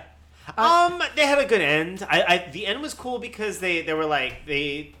 Yeah. They had a good end. The end was cool because they were like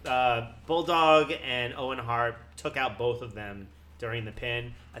Bulldog and Owen Hart took out both of them during the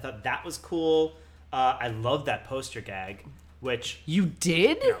pin. I thought that was cool. I loved that poster gag, which You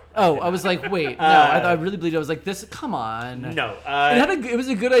did? I was like, wait, no. I really believed it. I was like, this. Come on. no, It was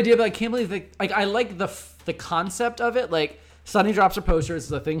a good idea, but I can't believe I like the concept of it. Like, Sunny drops her poster. It's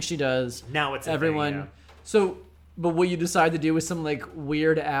the thing she does. Now it's a everyone. thing, yeah. So, but what you decide to do was some like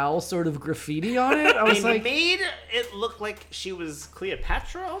Weird Al sort of graffiti on it. I was they like, made it look like she was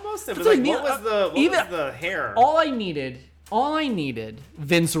Cleopatra almost. It was That's like, what I mean. what was the Even- the hair? all I needed all I needed,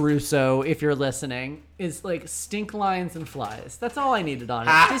 Vince Russo, if you're listening, is like stink lines and flies. That's all I needed on it.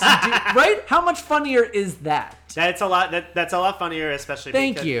 Right? How much funnier is that? That's a lot. That's a lot funnier, especially.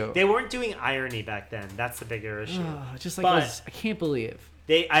 Thank because you. They weren't doing irony back then. That's the bigger issue. Just like But- I can't believe.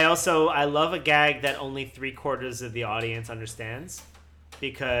 I love a gag that only 3/4 of the audience understands,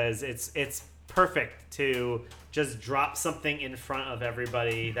 because it's perfect to just drop something in front of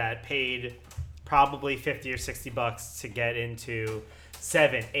everybody that paid probably $50 or $60 to get into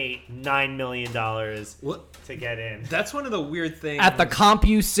 $7, $8, $9 million to get in. That's one of the weird things. At the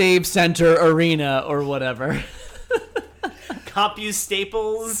CompuSave Center Arena or whatever. CompuSave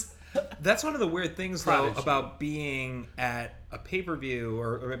Staples. That's one of the weird things, though, Prodigy. about being at a pay-per-view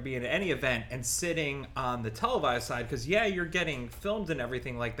or being at any event and sitting on the televised side, because, yeah, you're getting filmed and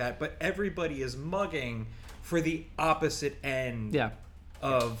everything like that, but everybody is mugging for the opposite end Yeah.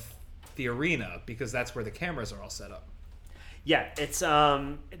 of the arena, because that's where the cameras are all set up. Yeah, it's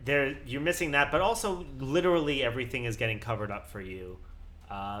there. You're missing that, but also literally everything is getting covered up for you,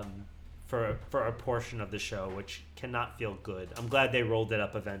 for a portion of the show, which cannot feel good. I'm glad they rolled it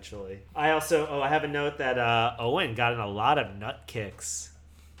up eventually. I have a note that Owen got in a lot of nut kicks,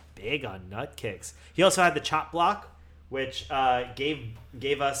 big on nut kicks. He also had the chop block, which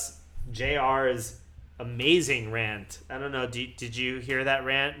gave us JR's amazing rant. I don't know. Did you hear that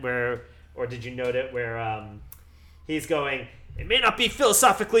rant or did you note it where he's going, it may not be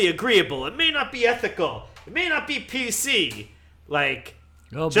philosophically agreeable, it may not be ethical, it may not be PC, like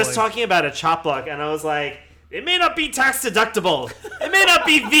just talking about a chop block, and I was like, it may not be tax deductible, it may not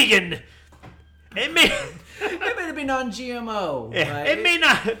be vegan, it may be non-GMO. yeah, Right?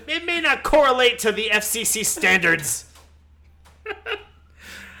 it may not correlate to the FCC standards.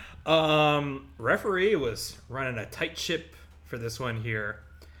 Referee was running a tight ship for this one here.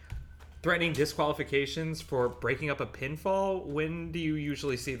 Threatening disqualifications for breaking up a pinfall. When do you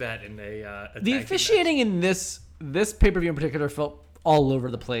usually see that in a tag The team officiating in this pay-per-view in particular felt all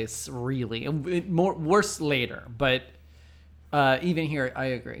over the place, really. Worse later, but even here, I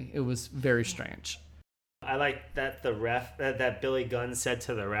agree. It was very strange. I like that the ref that Billy Gunn said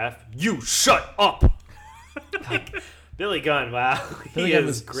to the ref, "You shut up." Billy Gunn, wow, Billy he Gunn is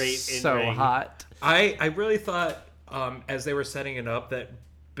was great. so in ring. hot. I really thought as they were setting it up that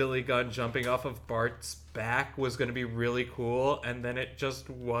Billy Gunn jumping off of Bart's back was going to be really cool, and then it just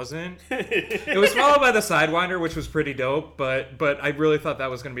wasn't. It was followed by the Sidewinder, which was pretty dope, but I really thought that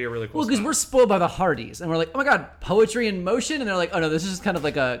was going to be a really cool Well, because spot. we're spoiled by the Hardys, and we're like, oh my god, poetry in motion, and they're like, oh no, this is just kind of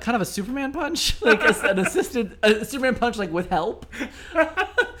a Superman punch, like a Superman punch, like with help.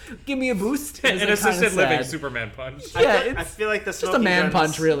 Give me a boost. An assisted living Superman punch. Yeah, I feel like the just a Smoking man Guns-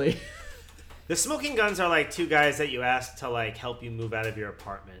 punch, really. The Smoking Guns are like two guys that you ask to like help you move out of your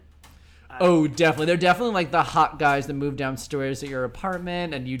apartment. Oh, definitely. They're definitely like the hot guys that move downstairs at your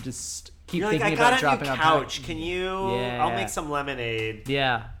apartment, and you just keep You're like, thinking I about got a dropping new off. couch. Can you? Yeah. I'll make some lemonade.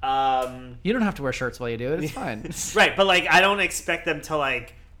 Yeah. You don't have to wear shirts while you do it. It's fine. Right, but like I don't expect them to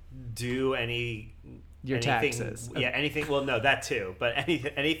like do anything. Taxes. Yeah, anything. Well, no, that too. But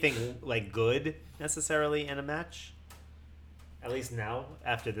anything like good necessarily in a match. At least now,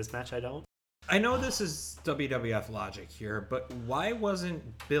 after this match, I don't. I know this is WWF logic here, but why wasn't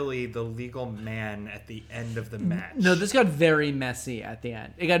Billy the legal man at the end of the match? No, this got very messy at the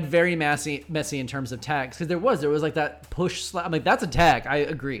end. It got very messy in terms of tags, because there was like that push slap. I'm like, that's a tag. I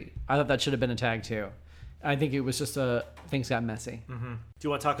agree. I thought that should have been a tag too. I think it was just things got messy. Do you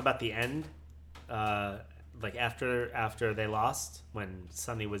want to talk about the end? Like after they lost, when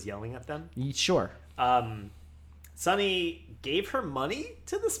Sunny was yelling at them. Sure. Sunny gave her money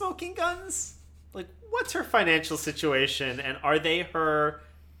to the Smoking Guns. Like, what's her financial situation, and are they her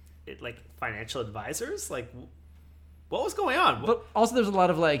like financial advisors? Like, what was going on? But also, there's a lot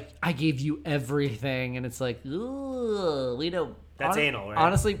of like, I gave you everything, and it's like, ooh, we don't. That's anal, right?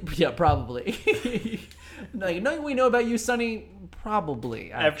 Honestly, yeah, probably. Like, knowing we know about you, Sonny,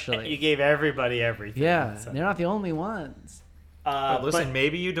 probably actually. You gave everybody everything. Yeah, So, they're not the only ones. But listen, but-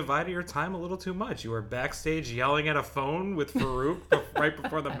 maybe you divided your time a little too much. You were backstage yelling at a phone with Farouk right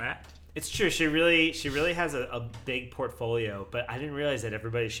before the match. It's true. She really has a big portfolio, but I didn't realize that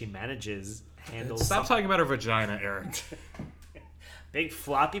everybody she manages handles Stop talking about her vagina, Eric. big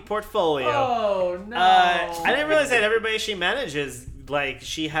floppy portfolio. Oh no! I didn't realize that everybody she manages, like,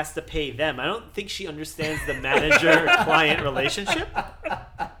 she has to pay them. I don't think she understands the manager-client relationship.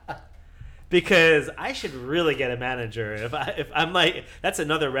 Because I should really get a manager. If I'm like, that's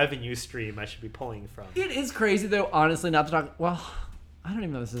another revenue stream I should be pulling from. It is crazy though, honestly, not to talk. Well, I don't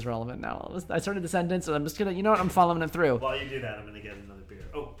even know if this is relevant now. I started the sentence, and I'm just gonna. You know what? I'm following it through. While you do that, I'm gonna get another beer.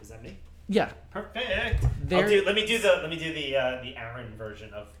 Oh, is that me? Yeah. Perfect. There- Let me do the Aaron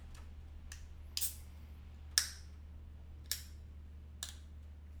version of.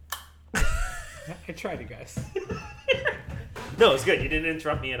 I tried, you guys. No, it was good. You didn't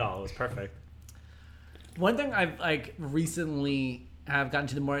interrupt me at all. It was perfect. One thing I've recently have gotten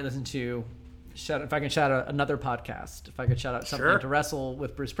to the more I listen to, if I can shout out another podcast, if I could shout out something Sure. to Wrestle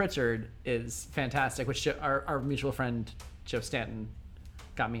with Bruce Pritchard is fantastic, which our mutual friend Joe Stanton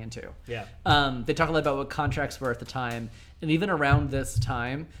got me into. Yeah. They talk a lot about what contracts were at the time, and even around this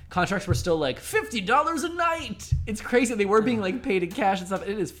time, contracts were still like $50 a night. It's crazy. They were being paid in cash and stuff.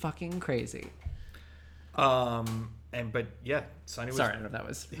 It is fucking crazy. But yeah, Sonny was. Sorry, I don't know if that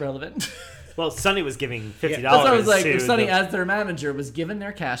was relevant. Well, Sonny was giving $50. That's what I was like. to If Sonny, the- as their manager, was given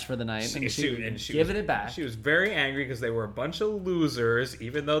their cash for the night, and she giving it back. She was very angry because they were a bunch of losers,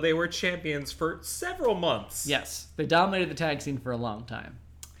 even though they were champions for several months. Yes, they dominated the tag scene for a long time.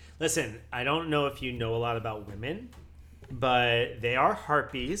 Listen, I don't know if you know a lot about women, but they are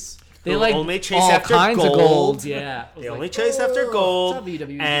harpies. They who like only chase all after kinds gold. of gold. Yeah, They only chase after gold, WWE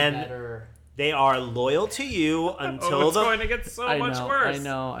did and better. they are loyal to you until Oh, it's the. going to get so I much know, worse. I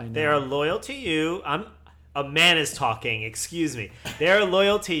know. They are loyal to you. A man is talking. Excuse me. They are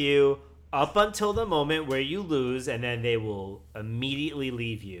loyal to you up until the moment where you lose, and then they will immediately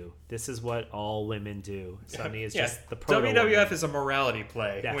leave you. This is what all women do. Sonny is just the proto WWF woman. is a morality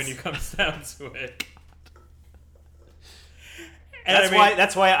play Yes. when you come down to it.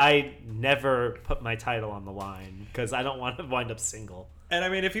 That's why I never put my title on the line, because I don't want to wind up single. And I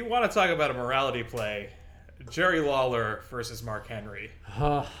mean, if you want to talk about a morality play, Jerry Lawler versus Mark Henry.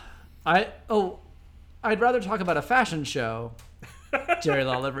 I'd rather talk about a fashion show, Jerry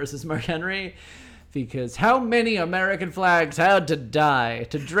Lawler versus Mark Henry, because how many American flags had to die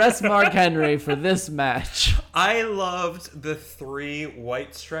to dress Mark Henry for this match? I loved the 3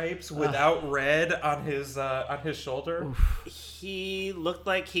 white stripes without red on his shoulder. He looked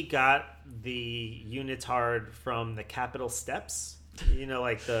like he got the unitard from the Capitol Steps. You know,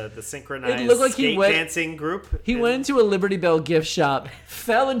 like the synchronized It looked like he skate went- dancing group. He went into a Liberty Bell gift shop,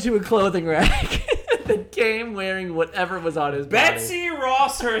 fell into a clothing rack, and came wearing whatever was on his body. Betsy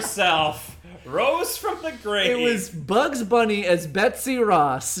Ross herself rose from the grave. It was Bugs Bunny as Betsy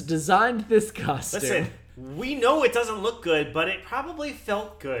Ross designed this costume. Listen, we know it doesn't look good, but it probably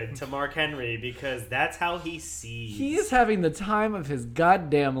felt good to Mark Henry because that's how he sees. He is having the time of his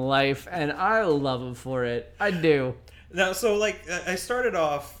goddamn life, and I love him for it. I do. Now, so I started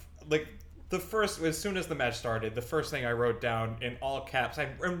off as soon as the match started, the first thing I wrote down in all caps, I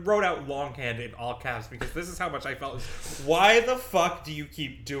wrote out longhand in all caps because this is how much I felt. Why the fuck do you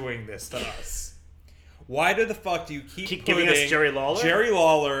keep doing this to us? Why do the fuck do you keep giving us putting Jerry Lawler? Jerry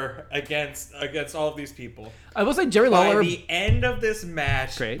Lawler against all of these people? I will say Jerry By Lawler. the end of this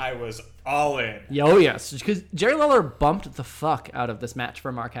match, Great. I was all in. Oh yes, because Jerry Lawler bumped the fuck out of this match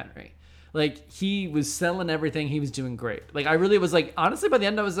for Mark Henry. He was selling everything. He was doing great. I really was honestly, by the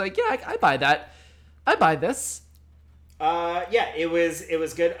end, I was like, yeah, I buy that. I buy this. Yeah, it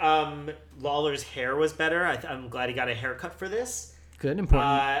was good. Lawler's hair was better. I'm glad he got a haircut for this. Good,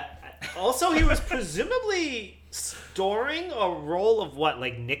 important. Also, he was presumably storing a roll of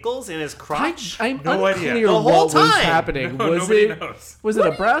nickels in his crotch. I'm No unclear idea. The what whole was time. happening. No, was nobody it? knows. Was it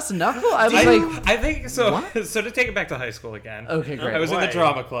a brass knuckle? I was I think so. What? So to take it back to high school again. Okay, great. I was in the Boy.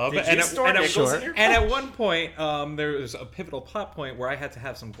 drama club, Did and you at, store and at- nickels in sure. your And at one point, there was a pivotal plot point where I had to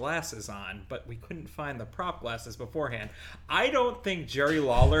have some glasses on, but we couldn't find the prop glasses beforehand. I don't think Jerry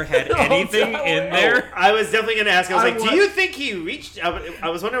Lawler had anything in there. I was definitely going to ask. I was I like, wa- do you think he reached? I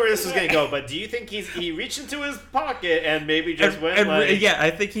was wondering where this was going to go, but do you think he reached into his pocket and maybe just went Yeah,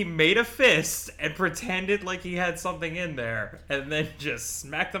 I think he made a fist and pretended like he had something in there, and then just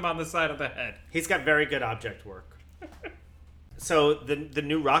smacked him on the side of the head. He's got very good object work. So the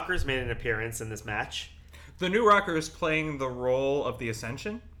new Rockers made an appearance in this match. The New Rockers playing the role of the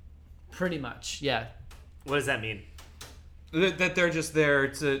Ascension. pretty much, yeah. What does that mean? That they're just there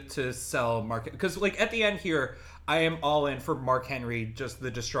to sell market, because at the end here, I am all in for Mark Henry, just the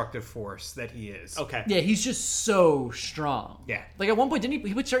destructive force that he is. Okay. Yeah, he's just so strong. Yeah. At one point, didn't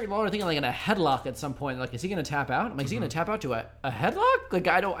he put Jerry Lawler thinking in a headlock at some point? Is he going to tap out? I'm like, is he going to tap out to a headlock?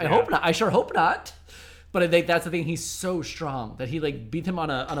 I hope not. I sure hope not. But I think that's the thing. He's so strong that he beat him on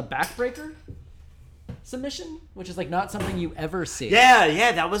a backbreaker submission, which is not something you ever see.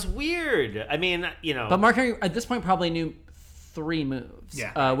 Yeah, that was weird. I mean, But Mark Henry at this point probably knew 3 moves.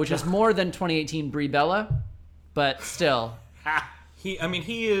 Yeah. Which is more than 2018 Brie Bella, but still. He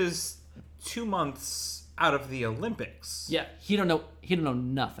is 2 months out of the Olympics. Yeah, he don't know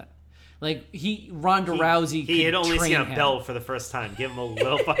nothing. Like Ronda Rousey. He had could only train seen a him. belt for the first time. Give him a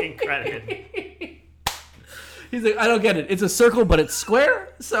little fucking credit. He's like, I don't get it. It's a circle, but it's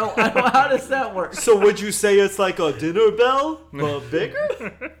square. So how does that work? So would you say it's like a dinner bell, but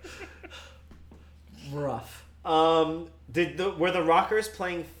bigger? Rough. Were the Rockers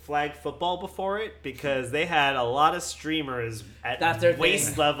playing flag football before it? Because they had a lot of streamers at That's their waist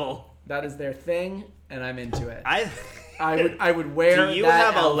thing. level. That is their thing, and I'm into it. I I would wear. Do you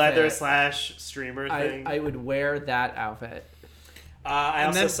that have a leather outfit. / streamer thing? I would wear that outfit. I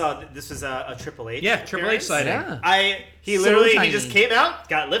also then- saw this was a Triple H. Yeah, Triple H appearance. sighting. Yeah. He So literally tiny. he just came out,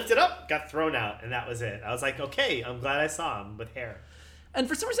 got lifted up, got thrown out, and that was it. I was like, okay, I'm glad I saw him with hair. And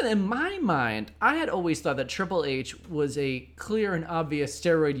for some reason, in my mind, I had always thought that Triple H was a clear and obvious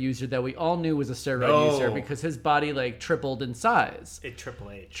steroid user that we all knew was a steroid No. user because his body like tripled in size. Triple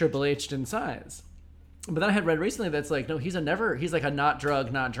H. Triple H'd in size. But then I had read recently that's like, no, he's like a not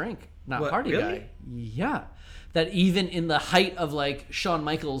drug, not drink, not What, party really? guy. Yeah. That even in the height of like Shawn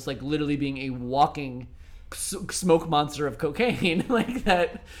Michaels, like literally being a walking smoke monster of cocaine, like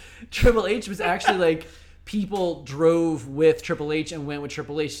that Triple H was actually like, people drove with Triple H and went with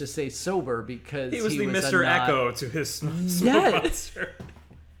Triple H to stay sober because He was the a Mr. not- Echo to his smoke Yes. monster.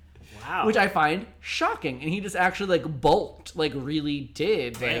 Wow. Which I find shocking. And he just actually like bulked, like really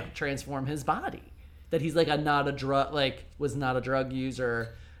did Damn. like transform his body. That he's like was not a drug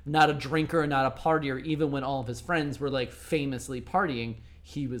user, not a drinker, not a partier. Even when all of his friends were like famously partying,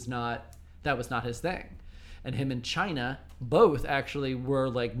 that was not his thing. And him and China both actually were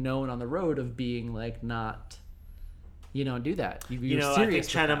like known on the road of being like not, do that. You're I serious think with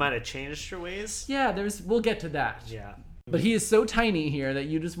China that. might have changed her ways. Yeah, we'll get to that. Yeah. But he is so tiny here that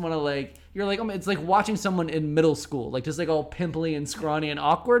you just want to you're like, it's like watching someone in middle school, like just like all pimply and scrawny and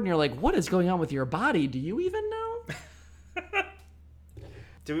awkward. And you're like, what is going on with your body? Do you even know?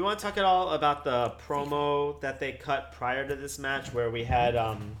 Do we want to talk at all about the promo that they cut prior to this match where we had,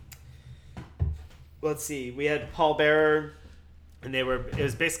 let's see, we had Paul Bearer and it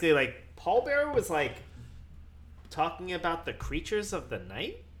was basically like, Paul Bearer was like talking about the creatures of the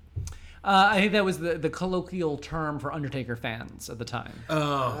night? I think that was the colloquial term for Undertaker fans at the time.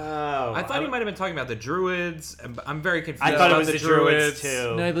 Oh. I thought he might have been talking about the Druids. And I'm very confused. I thought it about was the the Druids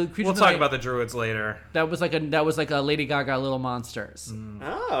too. No, the Creatures We'll of the talk Night- about the Druids later. that was like a Lady Gaga Little Monsters.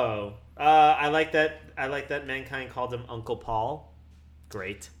 Oh. I like that Mankind called him Uncle Paul.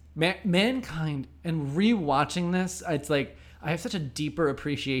 Great. Mankind, and rewatching this, it's like I have such a deeper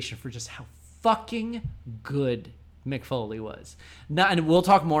appreciation for just how fucking good Mick Foley was. And we'll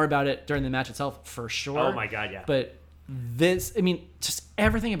talk more about it during the match itself for sure. Oh my God, yeah. But just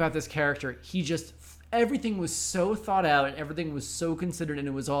everything about this character, everything was so thought out and everything was so considered and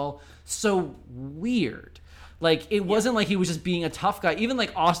it was all so weird. Like, it wasn't like he was just being a tough guy. Even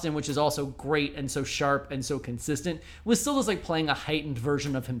like Austin, which is also great and so sharp and so consistent, was still just like playing a heightened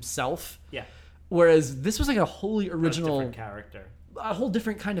version of himself. Yeah. Whereas this was like a wholly That's a original, different character. a whole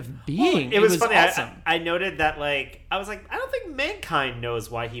different kind of being. It was funny. Awesome. I noted that, like, I was like, I don't think Mankind knows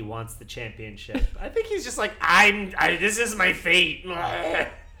why he wants the championship. I think he's just like, this is my fate. I've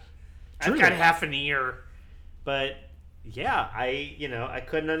got half an ear. But yeah, I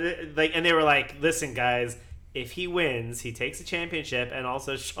couldn't and they were like, listen, guys, if he wins, he takes the championship, and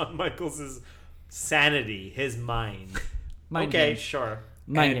also Shawn Michaels' sanity, his mind. Mind Okay, games. sure.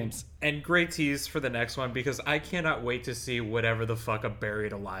 Mind games. And great tease for the next one because I cannot wait to see whatever the fuck a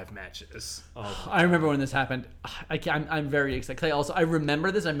Buried Alive match is. I remember when this happened. I'm very excited. I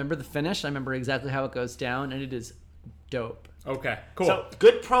remember this. I remember the finish. I remember exactly how it goes down, and it is dope. Okay, cool. So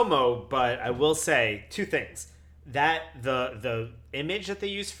good promo, but I will say two things. That the image that they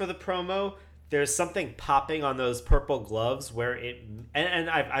used for the promo, there's something popping on those purple gloves where and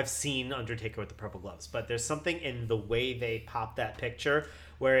I've seen Undertaker with the purple gloves, but there's something in the way they pop that picture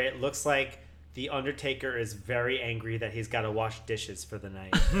where it looks like the Undertaker is very angry that he's got to wash dishes for the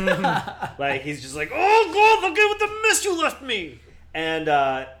night. Like, he's just like, oh God, look at what the mess you left me. And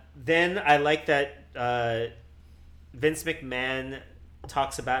then I like that Vince McMahon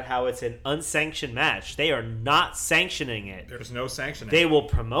talks about how it's an unsanctioned match. They are not sanctioning it. There's no sanctioning. They will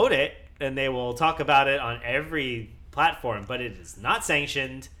promote it and they will talk about it on every platform, but it is not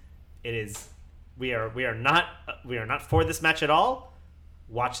sanctioned. It is we are not for this match at all.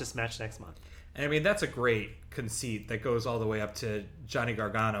 Watch this match next month. And I mean, that's a great conceit that goes all the way up to Johnny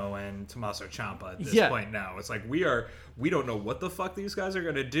Gargano and Tommaso Ciampa at this point now. It's like we don't know what the fuck these guys are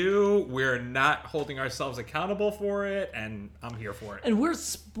going to do. We're not holding ourselves accountable for it, and I'm here for it. And we're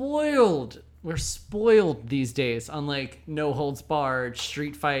spoiled. We're spoiled these days on like no holds barred,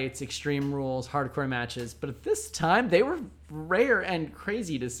 street fights, extreme rules, hardcore matches. But at this time, they were rare and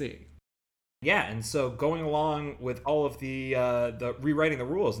crazy to see. Yeah, and so going along with all of the rewriting the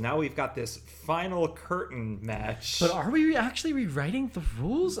rules, now we've got this final curtain match. But are we actually rewriting the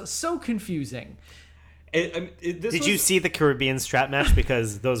rules? So confusing. Did you see the Caribbean strap match?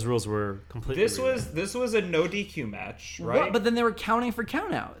 Because those rules were completely. This was a no DQ match, right? What? But then they were counting for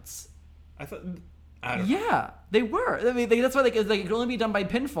countouts. I don't know. Yeah, they were. I mean, that's why it could only be done by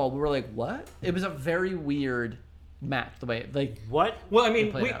pinfall. We were like, what? It was a very weird match. The way What? Well, I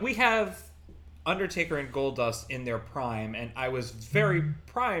mean, played out. we have Undertaker and Goldust in their prime, and I was very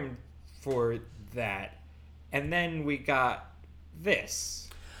primed for that. And then we got this.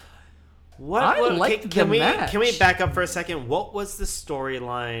 I liked can the we match. Can we back up for a second? What was the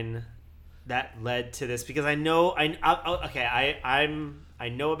storyline that led to this? Because I know I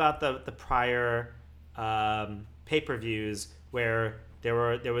know about the prior pay-per-views where there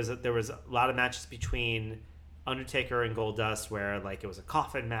was a lot of matches between Undertaker and Goldust where like it was a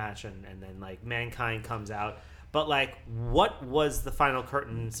coffin match and then like Mankind comes out. But like, what was the final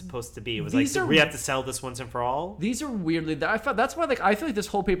curtain supposed to be? It was did we have to sell this once and for all? These are weirdly. That's why I feel like this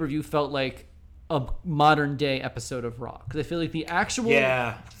whole pay-per-view felt like a modern day episode of Raw, because I feel like the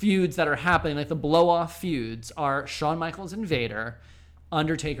actual feuds that are happening, like the blow-off feuds, are Shawn Michaels and Vader,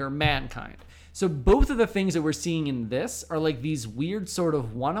 Undertaker, Mankind. So both of the things that we're seeing in this are like these weird sort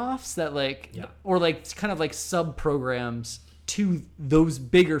of one-offs that or like kind of like sub-programs to those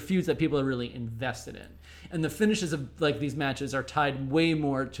bigger feuds that people are really invested in. And the finishes of like these matches are tied way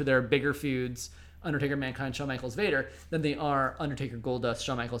more to their bigger feuds, Undertaker, Mankind, Shawn Michaels, Vader, than they are Undertaker, Goldust,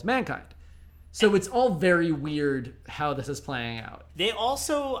 Shawn Michaels, Mankind. So it's all very weird how this is playing out. They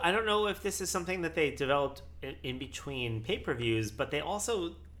also, I don't know if this is something that they developed in between pay-per-views, but they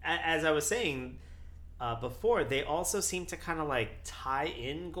also, as I was saying before, they also seem to kind of like tie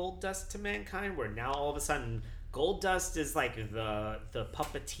in Goldust to Mankind, where now all of a sudden Goldust is like the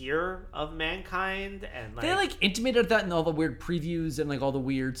puppeteer of Mankind, and like they like intimated that in all the weird previews and like all the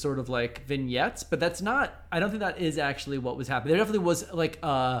weird sort of like vignettes, but that's not. I don't think that is actually what was happening. There definitely was like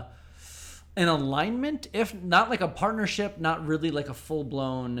an alignment, if not like a partnership, not really like a full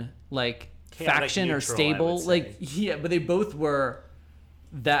blown like chaotic faction neutral, or stable. I would say. Like yeah, but they both were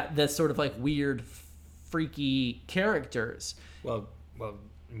that sort of like weird, freaky characters. Well,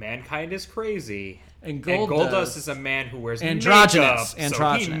 Mankind is crazy. And Goldust is a man who wears androgynous, makeup,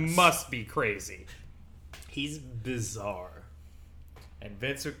 so he must be crazy. he's bizarre. And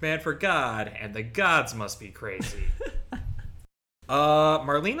Vince McMahon for God, and the gods must be crazy.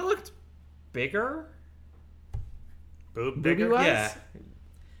 Marlena looked bigger. Bigger? Booby-wise? Yeah.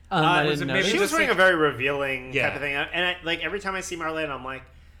 I was didn't it know. maybe She was just wearing like- a very revealing Yeah. type of thing, and like every time I see Marlena, I'm like,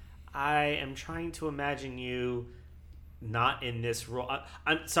 I am trying to imagine you not in this role.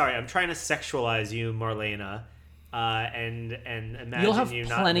 I'm sorry, I'm trying to sexualize you, Marlena, and imagine You'll have you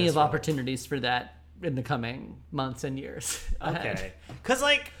not in plenty this of role. opportunities for that in the coming months and years. ahead. Okay, because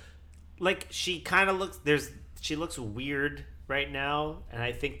like she kind of looks she looks weird right now, and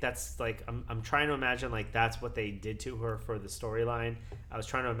I think that's like I'm trying to imagine like that's what they did to her for the storyline. I was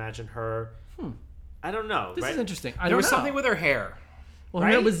trying to imagine her. I don't know. This right? is interesting. I There don't was know. something with her hair. Well, her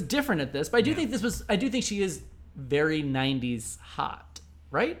hair right? was different at this, but I do think I do think she is very 90s hot,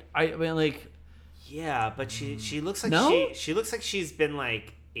 right? I mean, like, Yeah, but she looks like No? she looks like she's been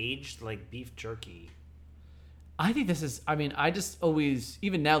like aged like beef jerky. I think this is, I mean, I just always,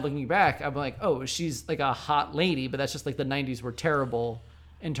 even now looking back, I'm like, oh, she's like a hot lady, but that's just like the 90s were terrible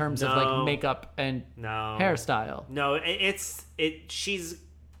in terms of No. like makeup and No hairstyle. No, she's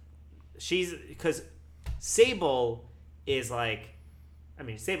because Sable is like, I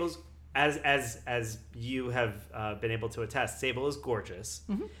mean, Sable's as you have been able to attest, Sable is gorgeous,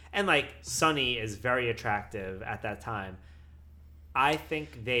 and like Sunny is very attractive at that time. I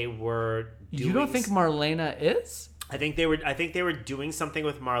think they were. You don't think Marlena is? I think they were doing something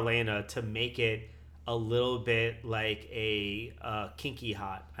with Marlena to make it a little bit like a kinky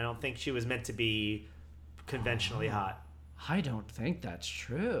hot. I don't think she was meant to be conventionally hot. I don't think that's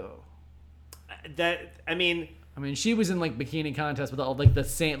true. I mean, she was in like bikini contest with all like the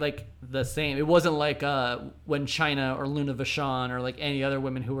same. It wasn't like when Chyna or Luna Vachon or like any other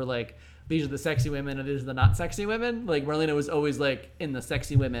women who were like, these are the sexy women and these are the not sexy women. Like Marlena was always like in the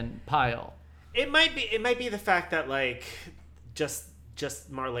sexy women pile. it might be the fact that like just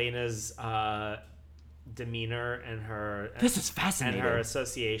Marlena's demeanor and her This is fascinating. and her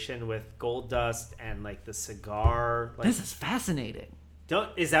association with Goldust and like the cigar. Like, This is fascinating.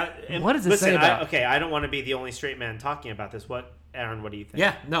 what does it Listen, say about? I don't want to be the only straight man talking about this. Aaron, what do you think?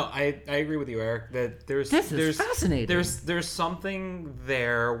 Yeah, no, I agree with you, Eric. That This is fascinating. There's something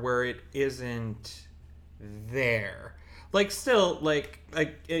there where it isn't there. Like, still, like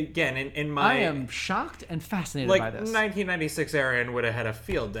again, in my... I am shocked and fascinated like by this. 1996 Arian would have had a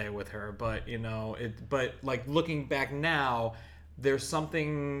field day with her, but but like looking back now, there's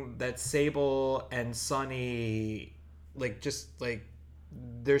something that Sable and Sunny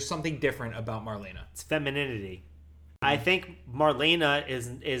there's something different about Marlena. It's femininity. I think Marlena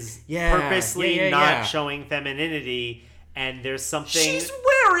is Yeah, purposely yeah. not showing femininity, and there's something. She's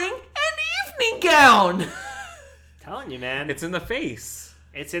wearing an evening gown. Telling you, man. It's in the face.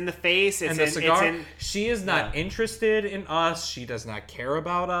 It's in the face. It's And the in, cigar. It's in, She is not interested in us. She does not care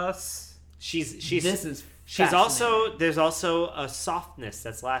about us. she's. This is She's also. There's also a softness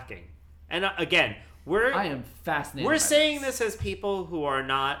that's lacking, and again, I am fascinated. We're by saying this as people who are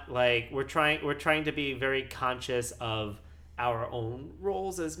not like we're trying to be very conscious of our own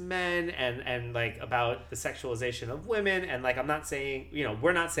roles as men and like about the sexualization of women, and like I'm not saying,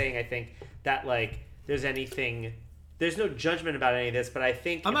 we're not saying I think that like there's no judgment about any of this, but I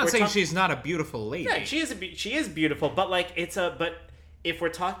think I'm not saying she's not a beautiful lady. yeah, she is beautiful, but like but if we're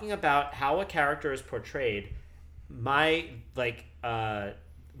talking about how a character is portrayed, my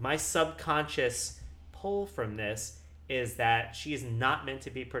subconscious pull from this is that she is not meant to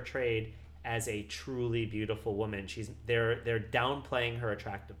be portrayed as a truly beautiful woman. They're downplaying her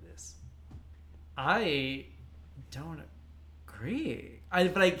attractiveness. I don't agree.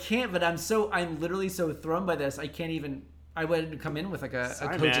 I'm literally so thrown by this. I can't even. I wouldn't come in with like a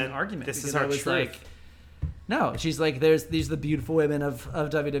Sorry, cogent man. argument. This is because I our was truth. like, no. She's like, these are the beautiful women of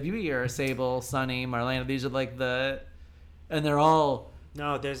WWE are Sable, Sunny, Marlena. These are like and they're all.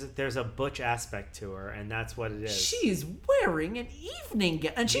 No, there's a butch aspect to her, and that's what it is. She's wearing an evening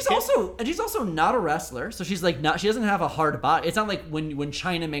gown, and she's also not a wrestler. So she's like not. She doesn't have a hard body. It's not like when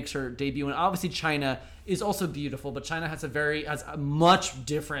Chyna makes her debut, and obviously Chyna is also beautiful, but Chyna has a much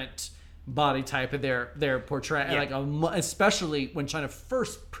different body type of their portray. Yeah. Like especially when Chyna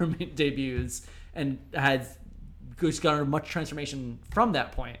first debuts and has garnered much transformation from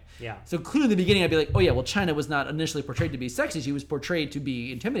that point. Yeah. So clearly in the beginning I'd be like, oh yeah, well Chyna was not initially portrayed to be sexy. She was portrayed to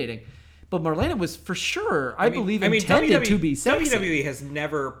be intimidating. But Marlena was for sure, I believe, intended to be sexy. WWE has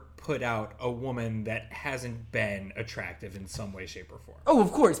never put out a woman that hasn't been attractive in some way, shape, or form. Oh,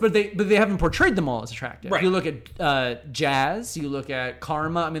 of course, but they haven't portrayed them all as attractive. Right. You look at Jazz, you look at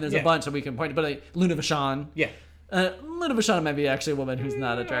Karma. I mean, there's a bunch that we can point to, but like Luna Vachon. Yeah. Luna Vachon might be actually a woman who's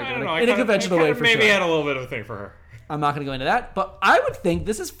not attractive I don't know. in a conventional way for maybe sure. had a little bit of a thing for her. I'm not going to go into that, but I would think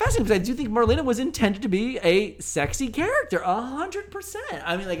this is fascinating because I do think Marlena was intended to be a sexy character, 100%.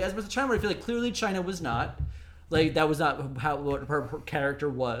 I mean, like as with Chyna, I feel like clearly Chyna was not. Like that was not what her character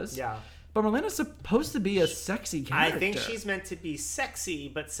was. Yeah. But Marlena's supposed to be a sexy character. I think she's meant to be sexy,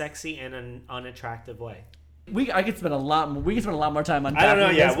 but sexy in an unattractive way. I could spend a lot more time on. I don't know.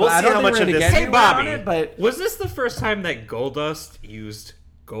 Yeah, this, we'll but I see don't how think much we're of gonna this. get Hey, anywhere on Bobby, it, but was this the first time that Goldust used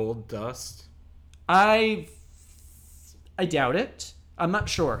gold dust? I doubt it. I'm not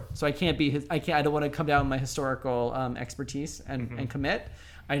sure, so I can't be. I don't want to come down with my historical expertise and commit.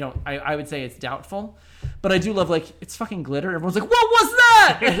 I would say it's doubtful, but I do love like it's fucking glitter. Everyone's like, "What was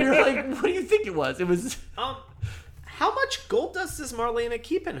that?" And you're like, "What do you think it was?" It was. How much gold dust does Marlena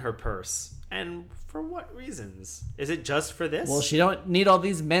keep in her purse, and for what reasons? Is it just for this? Well, she don't need all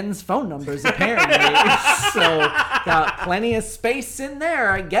these men's phone numbers apparently, so got plenty of space in there,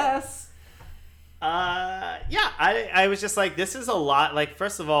 I guess. Yeah, I was just like, this is a lot. Like,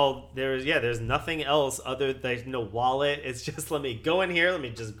 first of all, there's nothing else there's no wallet. It's just, let me go in here, let me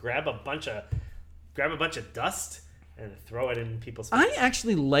just grab a bunch of dust and throw it in people's faces. I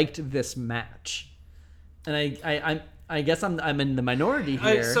actually liked this match, and I guess I'm in the minority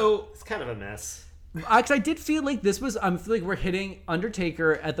here. So It's kind of a mess. Because I did feel like I feel like we're hitting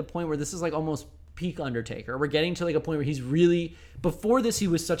Undertaker at the point where this is like almost peak Undertaker. We're getting to like a point where he's really, before this he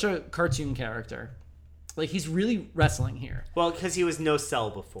was such a cartoon character. Like he's really wrestling here. Well, because he was no sell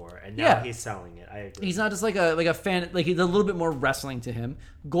before, and now Yeah. he's selling it. I agree. He's not just like a fan, like he's a little bit more wrestling to him.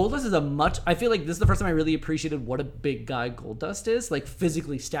 Goldust is I feel like this is the first time I really appreciated what a big guy Goldust is, like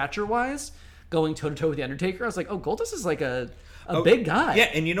physically stature wise, going toe to toe with the Undertaker. I was like, oh, Goldust is like a big guy. Yeah,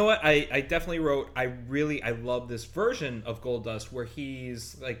 and you know what? I definitely wrote. I love this version of Goldust where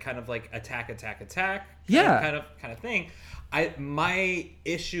he's like kind of like attack. Yeah. kind of thing. My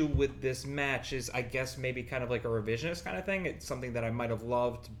issue with this match is, I guess, maybe kind of like a revisionist kind of thing. It's something that I might have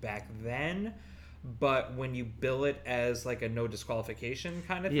loved back then, but when you bill it as like a no disqualification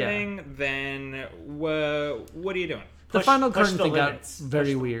kind of thing, then what are you doing? The final push curtain the thing got limits.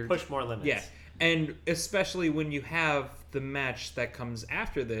 very weird. Push more limits. Yeah, and especially when you have the match that comes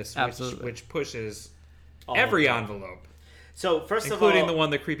after this, Absolutely. which pushes All every of them. envelope, So first including of all, the one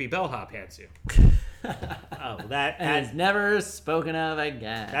that Creepy Bellhop hands you. Oh, that And is never spoken of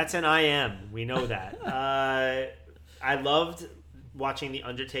again. that's an I am. We know that. I loved watching The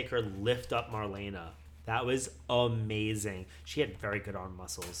Undertaker lift up Marlena. That was amazing. She had very good arm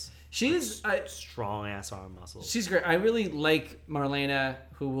muscles. She's Strong ass arm muscles. she's great. I really like Marlena,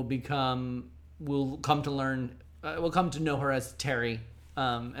 who will come to know her as Terry,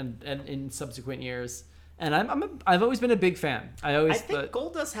 and in subsequent years. And I've always been a big fan. I think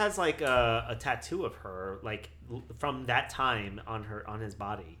Goldust has like a tattoo of her, like from that time on his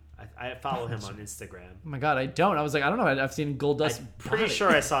body. I follow him on Instagram. Oh my god, I don't. I was like, I don't know. I've seen Goldust. I'm pretty sure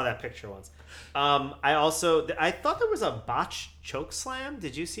I saw that picture once. I thought there was a botch choke slam.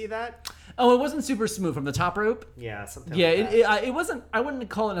 Did you see that? Oh, it wasn't super smooth from the top rope. Yeah, something. Yeah, like that. it wasn't. I wouldn't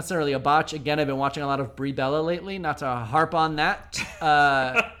call it necessarily a botch. Again, I've been watching a lot of Brie Bella lately. Not to harp on that,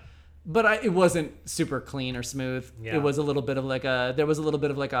 but it wasn't super clean or smooth. Yeah. It was a little bit of like a. There was a little bit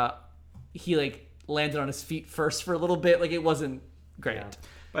of like a. He like landed on his feet first for a little bit. Like it wasn't great. Yeah.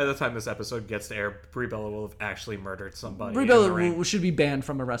 By the time this episode gets to air, Brie Bella will have actually murdered somebody. Brie Bella should be banned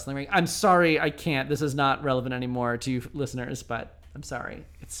from a wrestling ring. I'm sorry, I can't. This is not relevant anymore to you listeners, but I'm sorry.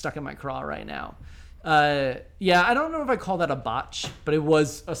 It's stuck in my craw right now. Yeah, I don't know if I call that a botch, but it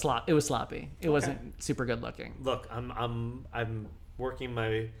was a slop. It was sloppy. It wasn't super good looking. Look, I'm working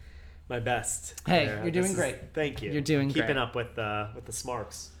my best. Hey, there. you're doing This is- great. Thank you. You're doing keeping great. up with the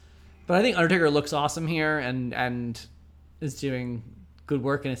smarks. But I think Undertaker looks awesome here and is doing good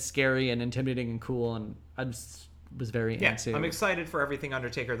work and is scary and intimidating and cool, and I just was very into. I'm excited for everything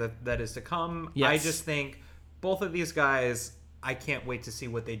Undertaker that is to come. Yes. I just think both of these guys, I can't wait to see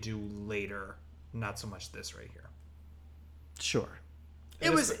what they do later. Not so much this right here. Sure.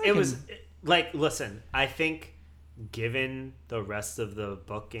 It was like, listen, I think given the rest of the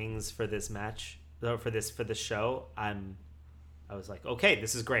bookings for this match, or for the show, I was like, okay,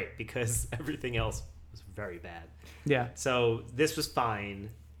 this is great, because everything else was very bad. Yeah. So this was fine.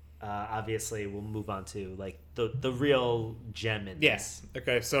 Obviously, we'll move on to like the real gem in this.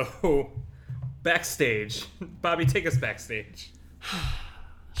 Okay, so backstage. Bobby, take us backstage.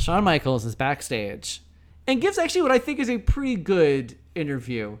 Shawn Michaels is backstage and gives actually what I think is a pretty good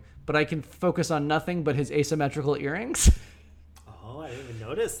interview, but I can focus on nothing but his asymmetrical earrings. Oh, I didn't even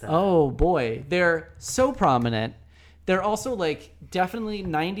notice that. Oh boy, they're so prominent. They're also like definitely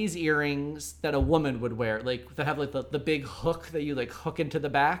 90s earrings that a woman would wear, like that have like the big hook that you like hook into the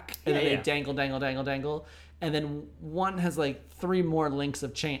back and then Yeah, they yeah. dangle. And then one has like 3 more links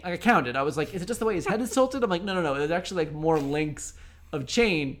of chain. Like I counted. I was like, is it just the way his head is tilted? I'm like, no. There's actually like more links of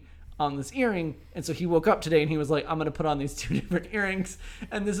chain on this earring. And so he woke up today and he was like, I'm going to put on these 2 different earrings.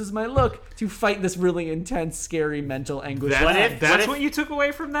 And this is my look to fight this really intense, scary mental anguish. That's what you took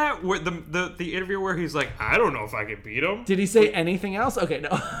away from that? Where the interview where he's like, I don't know if I can beat him. Did he say anything else? Okay, no.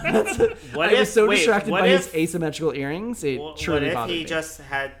 What I was if- so wait, distracted what by if- his asymmetrical earrings. It What truly if bothered he me. just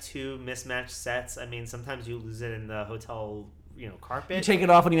had 2 mismatched sets? I mean, sometimes you lose it in the hotel, carpet. You take it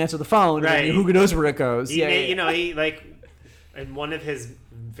off when you answer the phone, Right. and who knows where it goes. He Yeah, may, yeah. he like in one of his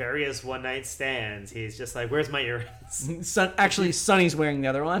various one night stands, he's just like, "Where's my earrings?" Actually, Sonny's wearing the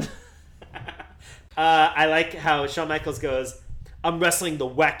other one. I like how Shawn Michaels goes, "I'm wrestling the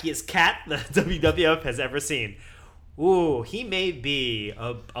wackiest cat the WWF has ever seen." Ooh, he may be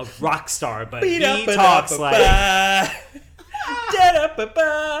a rock star, but he talks like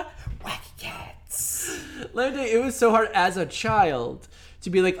wacky cats. Let me tell you, it was so hard as a child to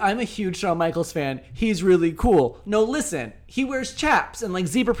be like, I'm a huge Shawn Michaels fan. He's really cool. No, listen, he wears chaps and like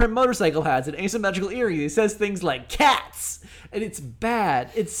zebra print motorcycle hats and asymmetrical earrings. He says things like cats, and it's bad.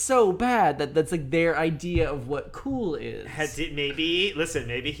 It's so bad that's like their idea of what cool is.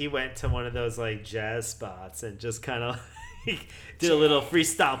 Maybe he went to one of those like jazz spots and just kind of did a little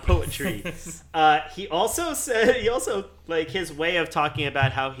freestyle poetry. He also like his way of talking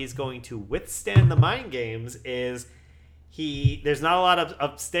about how he's going to withstand the mind games is there's not a lot of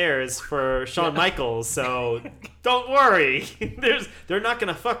upstairs for Shawn Michaels, so don't worry. They're not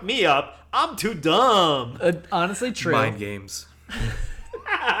gonna fuck me up. I'm too dumb. Honestly, true. Mind games.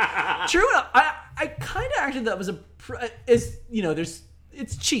 True enough. I kind of actually that was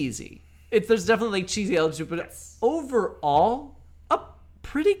it's cheesy. There's definitely like cheesy elements to it, but overall, a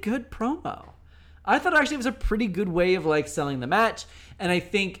pretty good promo. I thought actually it was a pretty good way of like selling the match, and I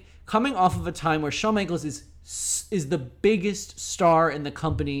think coming off of a time where Shawn Michaels is the biggest star in the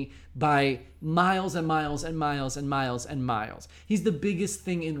company by miles and miles and miles and miles and miles. He's the biggest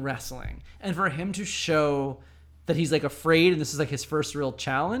thing in wrestling, and for him to show that he's like afraid and this is like his first real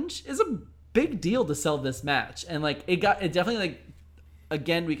challenge is a big deal to sell this match. And like it definitely like,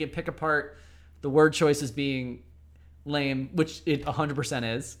 again, we can pick apart the word choices being lame, which it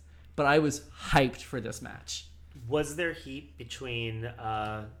 100% is, but I was hyped for this match. Was there heat between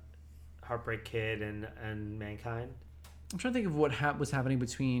Heartbreak Kid and Mankind? I'm trying to think of what was happening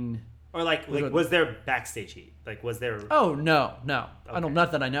between. Or like was there backstage heat? Like was there? Oh no. I Okay. don't,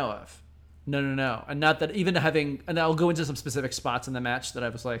 not that I know of. No, and not that even having. And I'll go into some specific spots in the match that I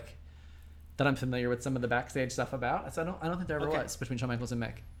was like, that I'm familiar with some of the backstage stuff about. So I don't think there ever was between Shawn Michaels and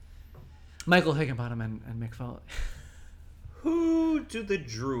Mick. Michael Higginbottom and Mick Foley. Who do the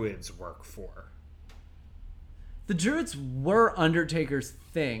Druids work for? The Druids were Undertaker's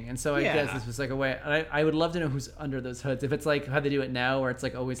thing, and so I Yeah. guess this was like a way. I would love to know who's under those hoods. If it's like how they do it now, where it's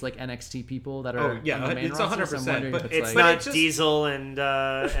like always like NXT people that are Oh, yeah, on the main it's roster, 100%, so I'm wondering but if It's like, not it's just- Diesel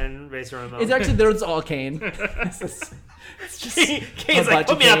and Razor Ramon. it's actually it's all Kane. It's just Kane's a like, bunch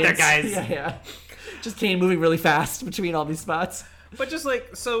put of me out there, Kanes. guys. Yeah. Just Kane moving really fast between all these spots. But just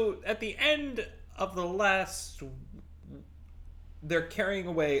like, so at the end of the last, they're carrying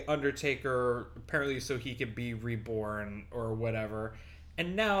away Undertaker apparently so he could be reborn or whatever,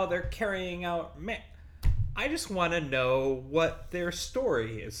 and now they're carrying out Mick. I just want to know what their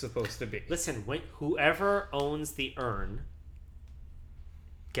story is supposed to be. Listen, whoever owns the urn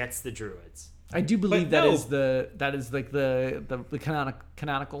gets the Druids. I do believe But no. that is like the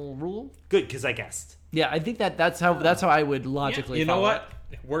canonical rule. Good, because I guessed. Yeah, I think that's how I would logically. You know follow what?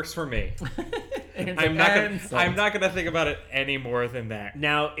 It works for me. it. I'm not gonna think about it any more than that.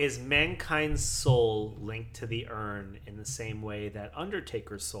 Now, is Mankind's soul linked to the urn in the same way that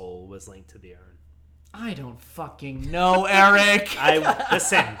Undertaker's soul was linked to the urn? I don't fucking know, Eric.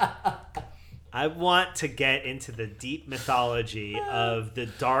 Listen. I want to get into the deep mythology of the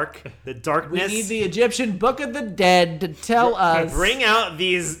We darkness. need the Egyptian Book of the Dead to tell us. Bring out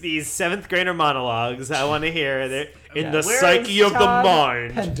these seventh grader monologues. I want to hear it in the Where psyche is of the Todd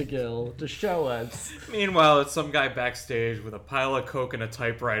mind. Pentakill to show us. Meanwhile, it's some guy backstage with a pile of coke and a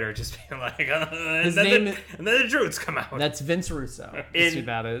typewriter, just being like, His and name then the Druids come out. That's Vince Russo. That's who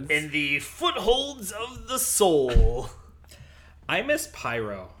that is. In the footholds of the soul. I miss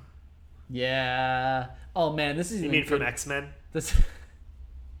Pyro. Yeah. Oh man, this is You even mean from good. X-Men?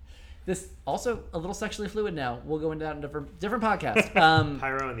 This also a little sexually fluid now. We'll go into that in a different podcast.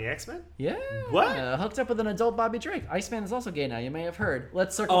 Pyro and the X-Men? Yeah. What? Hooked up with an adult Bobby Drake. Iceman is also gay now. You may have heard.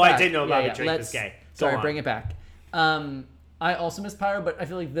 Let's circle Oh, I back. did know Bobby Drake was gay. Go Sorry, on. bring it back. I also miss Pyro, but I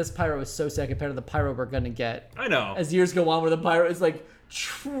feel like this Pyro is so sad compared to the Pyro we're gonna get I know. as years go on, where the Pyro is like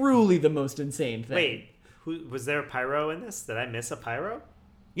truly the most insane thing. Wait, who was there a Pyro in this? Did I miss a Pyro?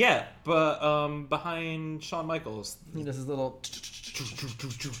 Yeah, but behind Shawn Michaels. He does his little.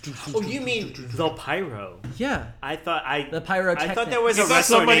 Oh, you mean the Pyro? Yeah. I thought The I pyrotechnic. thought there was You a thought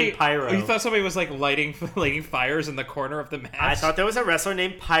wrestler named Pyro. You thought somebody was like lighting fires in the corner of the match. I thought there was a wrestler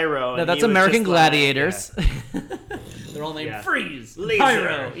named Pyro. No, and that's he was American just like- Gladiators. They're all named Yeah. Freeze, Laser.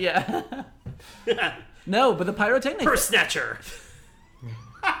 Pyro. Yeah. Yeah. No, but the pyrotechnic. Purse Snatcher.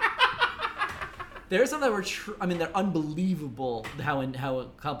 There's some that were they're unbelievable how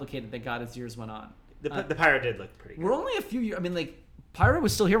complicated they got as years went on. The Pyro did look pretty good. We're only a few years. I mean, like Pyro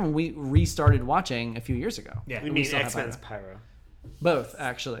was still here when we restarted watching a few years ago. Yeah. We And mean still have X-Men's Pyro. Both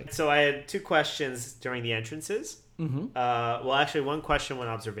actually. So I had two questions during the entrances. Mm-hmm. Well, actually, one question, one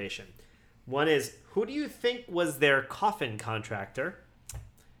observation. One is, who do you think was their coffin contractor?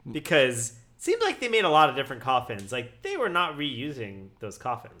 Because it seemed like they made a lot of different coffins. Like, they were not reusing those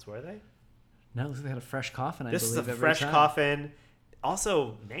coffins, were they? No, it looks like they had a fresh coffin. This is believe, a every fresh time. coffin.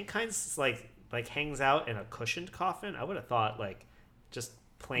 Also, Mankind's like hangs out in a cushioned coffin. I would have thought like just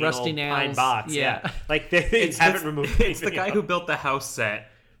plain Rusty old nails. pine box. Yeah. Like they haven't removed. It's the anything guy else. who built the house set.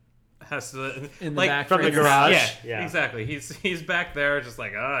 Has to In the like back from the frame. garage. Yeah, Yeah. exactly. He's back there, just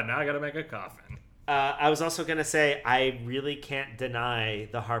like, now I gotta make a coffin. I was also gonna say I really can't deny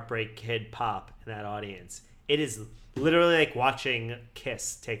the Heartbreak Kid pop in that audience. It is literally like watching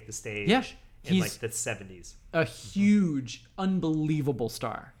Kiss take the stage. Yeah, in he's- like the 70s. A huge, unbelievable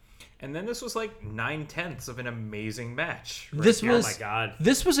star. And then this was like 9/10 of an amazing match. This Oh was. my God.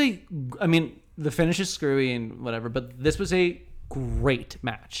 This was a. I mean, the finish is screwy and whatever, but this was a great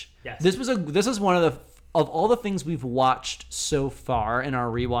match. Yes. This is one of all the things we've watched so far in our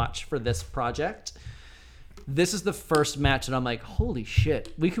rewatch for this project. This is the first match that I'm like, holy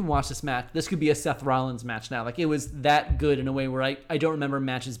shit, we can watch this match. This could be a Seth Rollins match now. Like, it was that good in a way where I don't remember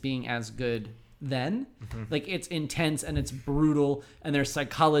matches being as good then. Like, it's intense and it's brutal and there's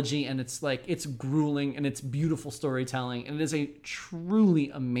psychology and it's like, it's grueling and it's beautiful storytelling. And it is a truly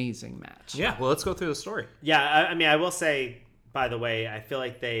amazing match. Yeah, well, let's go through the story. Yeah, I mean, I will say, by the way, I feel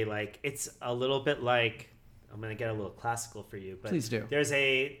like they it's a little bit like, I'm gonna get a little classical for you, but Please do. There's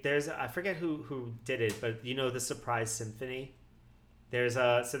I forget who did it, but you know the Surprise Symphony. there's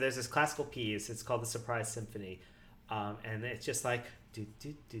this classical piece. It's called the Surprise Symphony, and it's just like do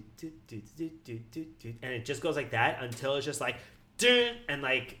do do do do do do do do, and it just goes like that until it's just like dun, and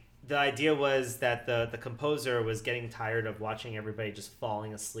like the idea was that the composer was getting tired of watching everybody just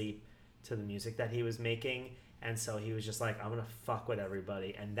falling asleep to the music that he was making, and so he was just like, I'm gonna fuck with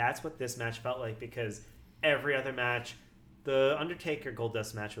everybody, and that's what this match felt like, because every other match, the Undertaker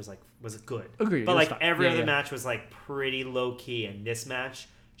Goldust match was good. Agreed. But It was like fine. every Yeah, other yeah. match was like pretty low key, and this match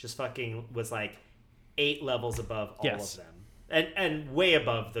just fucking was like 8 levels above all Yes. of them, and way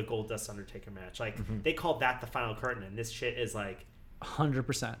above the Goldust Undertaker match. Like they called that the final curtain, and this shit is like,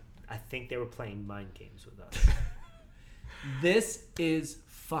 100%. I think they were playing mind games with us. This is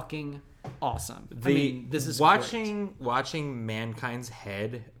fucking awesome. This is watching Mankind's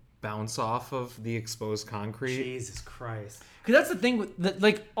head bounce off of the exposed concrete. Jesus Christ. Because that's the thing with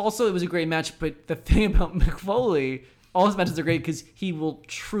like, also it was a great match, but the thing about Mick Foley, all his matches are great because he will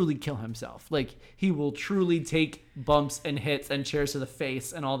truly kill himself. Like, he will truly take bumps and hits and chairs to the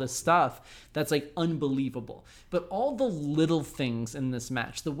face and all this stuff. That's like unbelievable. But all the little things in this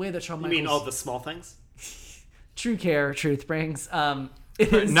match, the way that Shawn You Michaels, mean all the small things? true care, truth brings.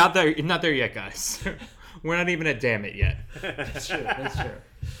 It is Not there yet, guys. We're not even at Damn It yet. That's true. That's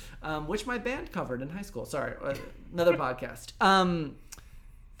true. Which my band covered in high school. Sorry, another podcast.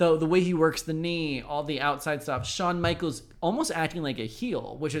 The way he works the knee, all the outside stuff. Shawn Michaels almost acting like a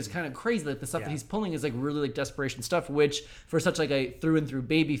heel, which is kind of crazy. Like the stuff that he's pulling is like really like desperation stuff. Which for such like a through and through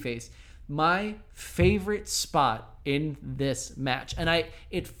baby face, my favorite spot in this match, and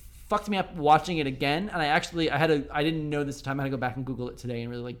it fucked me up watching it again. And I didn't know this at the time. I had to go back and Google it today and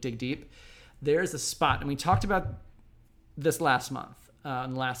really like dig deep. There's a spot, and we talked about this last month.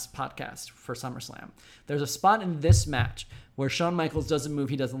 On the last podcast for SummerSlam. There's a spot in this match where Shawn Michaels does a move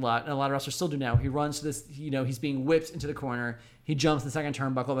he does a lot, and a lot of wrestlers still do now. He runs to this, he's being whipped into the corner. He jumps the second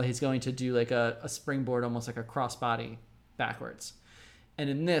turnbuckle, but he's going to do like a springboard, almost like a crossbody backwards. And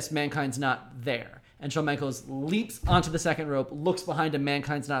in this, Mankind's not there. And Shawn Michaels leaps onto the second rope, looks behind him,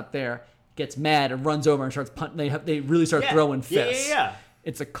 Mankind's not there, gets mad and runs over and starts punting. They really start throwing fists. Yeah.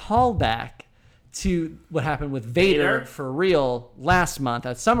 It's a callback to what happened with Vader for real last month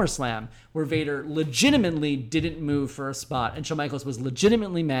at SummerSlam, where Vader legitimately didn't move for a spot, and Shawn Michaels was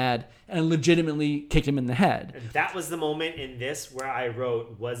legitimately mad and legitimately kicked him in the head. And that was the moment in this where I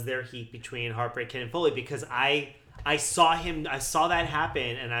wrote, was there heat between Heartbreak Kid and Foley? Because I saw that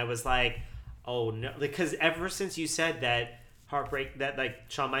happen, and I was like, oh no. Because ever since you said that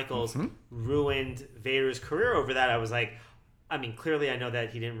Shawn Michaels ruined Vader's career over that, I was like, I mean, clearly I know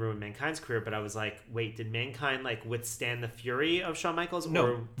that he didn't ruin Mankind's career, but I was like, wait, did Mankind like withstand the fury of Shawn Michaels? No.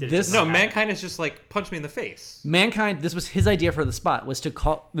 Or did it just No, not happen? Mankind is just like, punch me in the face. Mankind, this was his idea for the spot, was to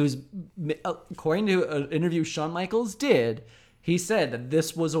call, it was, according to an interview Shawn Michaels did, he said that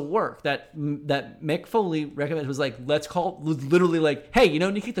this was a work that Mick Foley recommended, was like, was literally like, hey,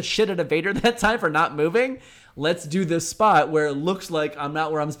 you kicked the shit out of Vader that time for not moving? Let's do this spot where it looks like I'm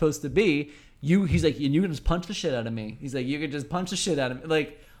not where I'm supposed to be. He's like, and you can just punch the shit out of me. He's like, you can just punch the shit out of me.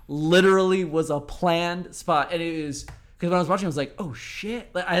 Like, literally was a planned spot. And it is, because when I was watching, I was like, oh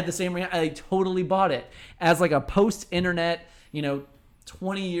shit. Like, I had the same reaction. I totally bought it. As like a post-internet,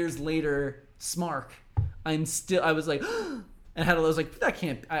 20 years later, smark. I was like, and I was like, that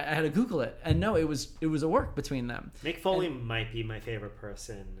can't, I had to Google it. And no, it was a work between them. Mick Foley might be my favorite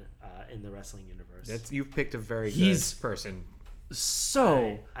person in the wrestling universe. You've picked a very He's- good person.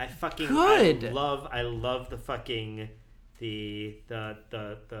 So I fucking good. I love the fucking the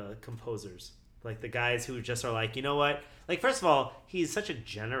composers, like the guys who just are like, you know what? Like, first of all, he's such a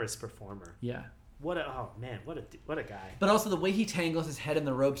generous performer. yeah. What a guy. But also the way he tangles his head in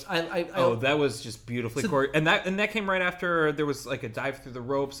the ropes. That was just beautifully and that came right after there was like a dive through the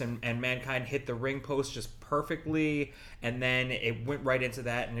ropes and Mankind hit the ring post just perfectly, and then it went right into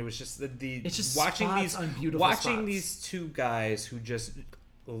that, and it was just It's just watching spots on beautiful watching spots. these two guys who just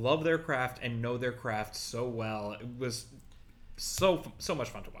love their craft and know their craft so well. It was so much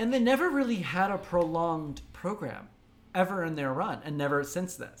fun to watch. And they never really had a prolonged program ever in their run, and never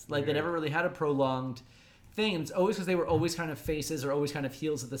since this. Like, they never really had a prolonged thing. And it's always because they were always kind of faces or always kind of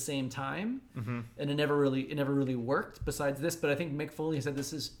heels at the same time. Mm-hmm. And it never really worked besides this. But I think Mick Foley said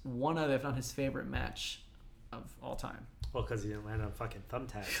this is one of, if not his favorite match of all time. Well, because he didn't land on fucking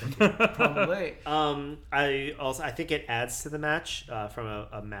thumbtacks. Probably. I think it adds to the match from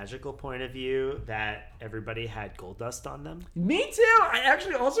a magical point of view that everybody had Goldust on them. Me too. I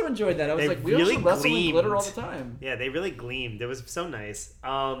actually also enjoyed that. I was They like, we really also wrestle in gleamed. glitter all the time. Yeah, they really gleamed. It was so nice.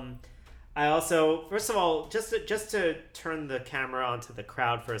 I also, first of all, just to turn the camera onto the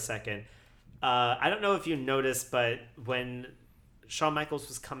crowd for a second, I don't know if you noticed, but when Shawn Michaels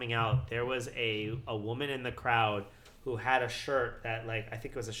was coming out, there was a woman in the crowd who had a shirt that, like, I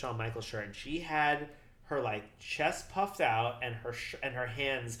think it was a Shawn Michaels shirt, and she had her, like, chest puffed out and her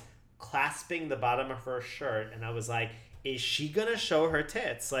hands clasping the bottom of her shirt, and I was like, is she gonna show her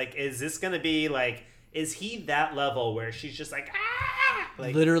tits? Like, is this gonna be like, is he that level where she's just like, ah?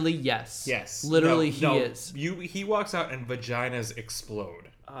 Like, Literally, yes. Yes. Literally, No, he is. He walks out and vaginas explode.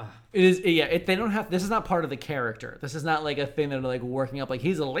 It is, yeah. They don't have. This is not part of the character. This is not like a thing that are like working up. Like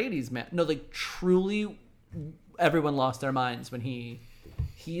he's a ladies' man. No, like truly, everyone lost their minds when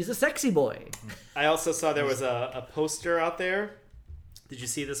he's a sexy boy. I also saw there was a poster out there. Did you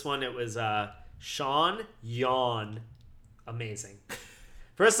see this one? It was Sean Yawn. Amazing.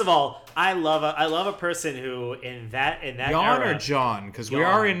 First of all, I love a person who in that Yawn era, or John? Because we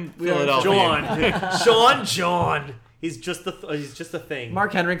Yawn. are in Philadelphia. John. He's just a thing.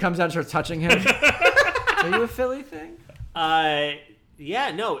 Mark Henry comes out and starts touching him. Are you a Philly thing?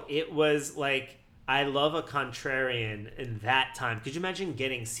 Yeah, no, it was like, I love a contrarian in that time. Could you imagine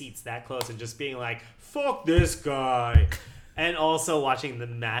getting seats that close and just being like, fuck this guy? And also watching the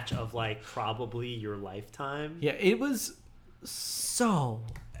match of, like, probably your lifetime. Yeah, it was so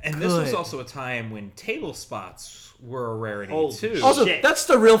And good. this was also a time when table spots were a rarity, Oh, too. Also, shit. that's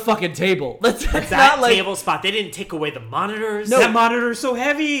the real fucking table. That's That not like. table spot, they didn't take away the monitors. No. That monitor's so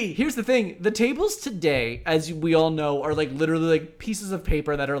heavy! Here's the thing: the tables today, as we all know, are like literally like pieces of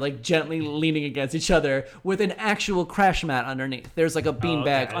paper that are like gently leaning against each other with an actual crash mat underneath. There's like a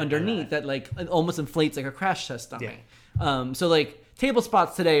beanbag okay. underneath that like almost inflates like a crash test dummy. So like table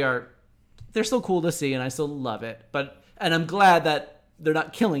spots today they're still cool to see, and I still love it. And I'm glad that they're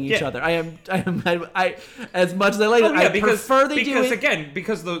not killing each Yeah. other. I as much as I like it, I prefer they do it.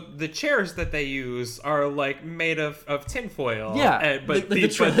 Because the chairs that they use are like made of tinfoil. Yeah, but every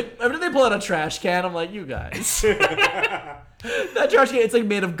time they pull out a trash can, I'm like, you guys. That trash can, it's like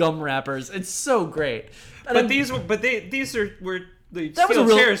made of gum wrappers. It's so great. And these were the That was steel a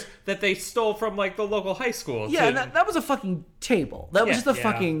real- chairs that they stole from like the local high school. yeah, and that was a fucking table. That was Yeah. just a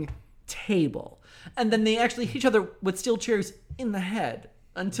fucking table. And then they actually hit each other with steel chairs in the head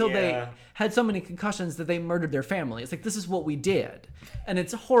until they Yeah. had so many concussions that they murdered their family. It's like, this is what we did. And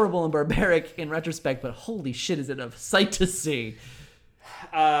it's horrible and barbaric in retrospect, but holy shit, is it a sight to see.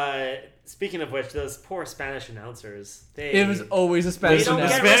 Speaking of which, those poor Spanish announcers. It was always a Spanish They don't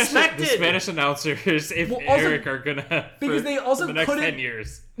announcer. get respected. The Spanish announcers, if Well, also- Eric, are gonna because for they also the next couldn't- 10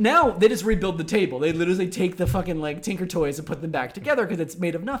 years. Now they just rebuild the table. They literally take the fucking like Tinker Toys and put them back together because it's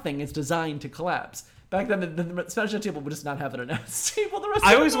made of nothing. It's designed to collapse. Back then, the Spanish table would just not have an announced table. The rest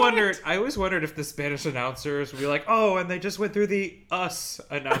I of always the wondered. I always wondered if the Spanish announcers would be like, "Oh, and they just went through the us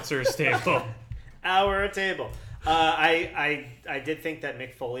announcers table." Our table. I did think that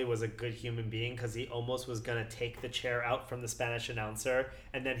Mick Foley was a good human being because he almost was gonna take the chair out from the Spanish announcer,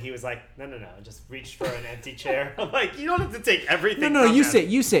 and then he was like, "No, just reached for an empty chair." I'm like, "You don't have to take everything." No, from you him." sit.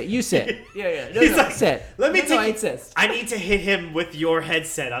 Yeah. No, He's no, like, sit. "Let me no, take. I insist. I need to hit him with your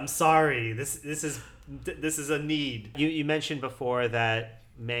headset. I'm sorry. This is a need." You mentioned before that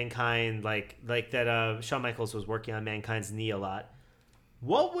Mankind, like that. Shawn Michaels was working on Mankind's knee a lot.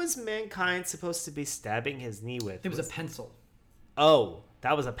 What was Mankind supposed to be stabbing his knee with? It was a pencil. Oh,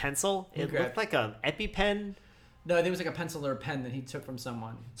 that was a pencil? It Okay. looked like an EpiPen. No, I think it was like a pencil or a pen that he took from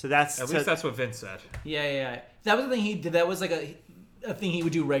someone. So that's At least that's what Vince said. Yeah. That was the thing he did. That was like a thing he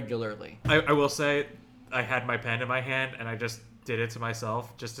would do regularly. I will say, I had my pen in my hand and I just did it to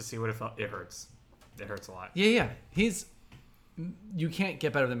myself just to see what it felt. It hurts. It hurts a lot. Yeah. You can't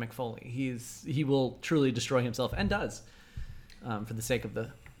get better than Mick Foley. He will truly destroy himself and does, for the sake of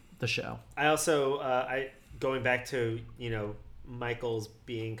the show. I also going back to Michaels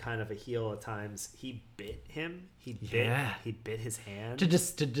being kind of a heel at times. He bit him. He bit his hand. To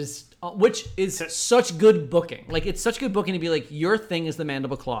just which is such good booking. Like, it's such good booking to be like, your thing is the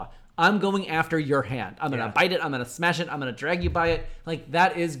mandible claw. I'm going after your hand. I'm gonna bite it. I'm gonna smash it. I'm gonna drag you by it. Like,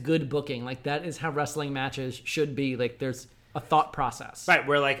 that is good booking. Like, that is how wrestling matches should be. Like, there's a thought process. Right,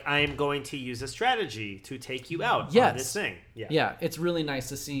 where like, I am going to use a strategy to take you out on Yes. this thing. Yeah, it's really nice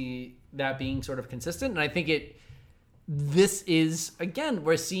to see that being sort of consistent. And I think this is, again,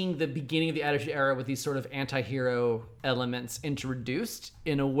 we're seeing the beginning of the Attitude Era with these sort of anti-hero elements introduced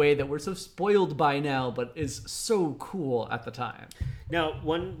in a way that we're so spoiled by now, but is so cool at the time. Now,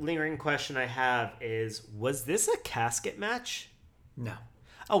 one lingering question I have is, was this a casket match? No.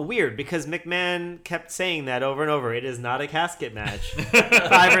 Oh, weird, because McMahon kept saying that over and over. It is not a casket match.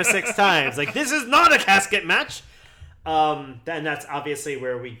 5 or 6 times. Like, this is not a casket match. Then that's obviously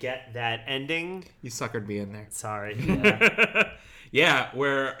where we get that ending. You suckered me in there. Sorry. Yeah,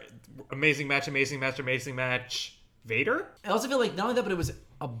 where amazing match, Vader? I also feel like not only that, but it was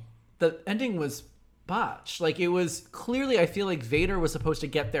the ending was botched. Like it was clearly, I feel like Vader was supposed to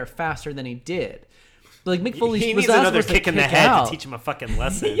get there faster than he did. But like Mick Foley He was needs not another supposed to kick in the kick head out. to teach him a fucking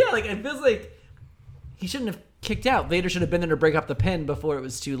lesson. Yeah, like it feels like he shouldn't have kicked out. Vader should have been there to break up the pin before it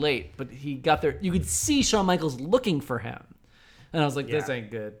was too late. But he got there. You could see Shawn Michaels looking for him, and I was like, "This Yeah. ain't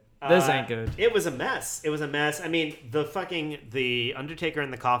good. This ain't good." It was a mess. It was a mess. I mean, the Undertaker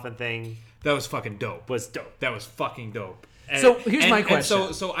in the coffin thing That was fucking dope. was dope. That was fucking dope. And, So, here's my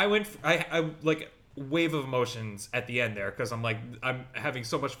question. So I went. I like wave of emotions at the end there because I'm like I'm having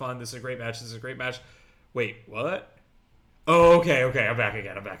so much fun. This is a great match. This is a great match. Wait, what? Oh, okay. I'm back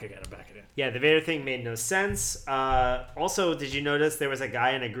again. Yeah, the Vader thing made no sense. Also, did you notice there was a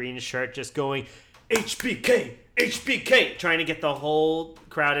guy in a green shirt just going HBK, HBK, trying to get the whole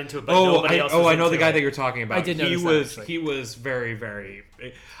crowd into it, but nobody else was I know into the guy it. that you're talking about. I did notice that, He was very, very.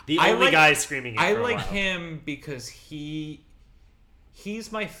 The I only like- guy screaming. It I for a like while. him because he's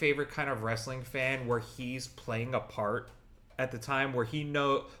my favorite kind of wrestling fan where he's playing a part at the time where he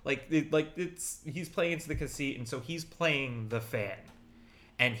he's playing into the conceit, and so he's playing the fan,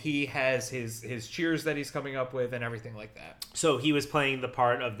 and he has his cheers that he's coming up with and everything like that. So he was playing the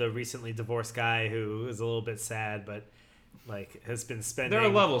part of the recently divorced guy who is a little bit sad, but like has been spending There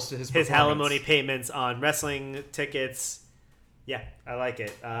are levels to his performance. alimony payments on wrestling tickets. Yeah, I like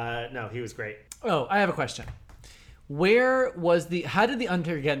it. No, he was great. Oh, I have a question. How did the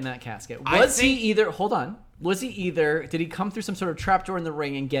Undertaker get in that casket? I Was think- he either, did he come through some sort of trapdoor in the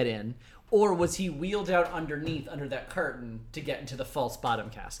ring and get in? Or was he wheeled out underneath under that curtain to get into the false bottom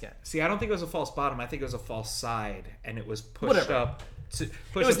casket? See, I don't think it was a false bottom. I think it was a false side, and it was pushed Whatever. up. Pushed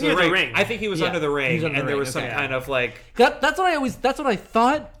was up to near the ring. I think he was Yeah, under the he ring, was under and the there ring, was some okay. kind of like. That's what I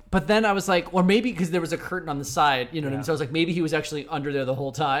thought, but then I was like, or maybe because there was a curtain on the side, you know what I mean? So I was like, maybe he was actually under there the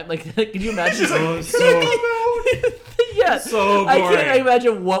whole time. Like, can you imagine? Yeah, So I boring. can't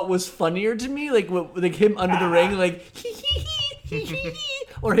imagine what was funnier to me, like him under the ring, like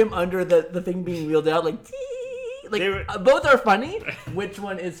or him under the thing being wheeled out, like They were- both are funny. Which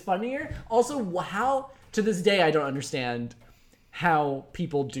one is funnier? Also, how to this day I don't understand how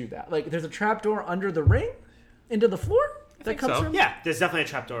people do that. Like, there's a trapdoor under the ring into the floor that comes so. from. Yeah, there's definitely a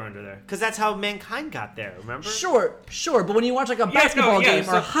trapdoor under there because that's how Mankind got there. Remember? Sure, but when you watch like a basketball game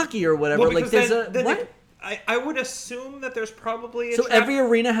or hockey or whatever, Well, like because there's then what? I would assume that there's probably a So trap- every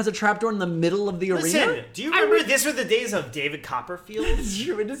arena has a trapdoor in the middle of the Listen, arena. do you remember these were the days of David Copperfield? It's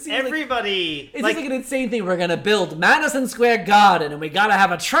true. It just seems like, Everybody, it's like an insane thing. We're gonna build Madison Square Garden, and we gotta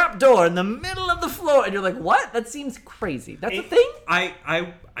have a trapdoor in the middle of the floor. And you're like, what? That seems crazy. That's a thing.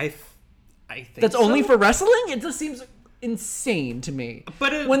 I think That's only so. for wrestling. It just seems insane to me.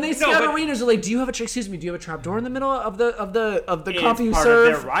 But when they no, scout but- arenas, they're like, "Do you have a trapdoor in the middle of the It's CompuServe part of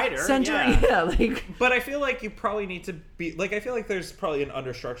their rider, center?" yeah. Like But I feel like you probably need to be like I feel like there's probably an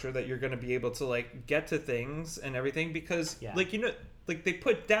understructure that you're going to be able to like get to things and everything because Yeah. like like they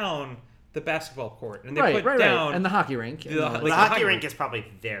put down the basketball court and they right, put down and the hockey rink. and the- all that like the the hockey hockey rink rink. is probably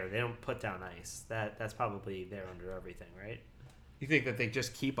there. They don't put down ice. That's probably there under everything, right? You think that they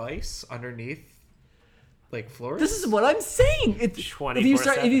just keep ice underneath like floors? This is what I'm saying. It's, if you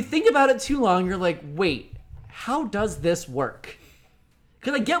 24/7. think about it too long, you're like, wait, how does this work?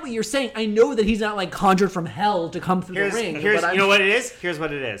 Because I get what you're saying. I know that he's not like conjured from hell to come through the ring. Here's but I'm, you know what it is? Here's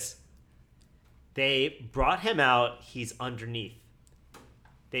what it is. They brought him out. He's underneath.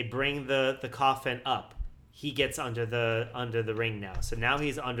 They bring the coffin up. He gets under the ring now. So now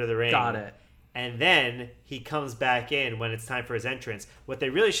he's under the ring. Got it. And then he comes back in when it's time for his entrance. What they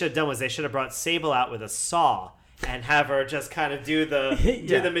really should have done was they should have brought Sable out with a saw and have her just kind of do the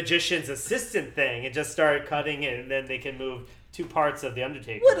Yeah. magician's assistant thing and just start cutting it, and then they can move two parts of the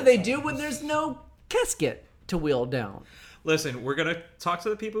Undertaker. What do they do when there's no casket to wheel down? Listen, we're gonna talk to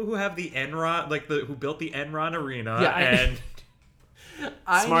the people who have the Enron, like who built the Enron Arena, Yeah, and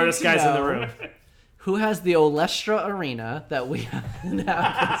I Smartest need to guys in the know room. Who has the Olestra Arena that we have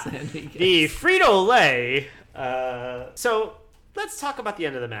now in San Diego? The Frito-Lay. So let's talk about the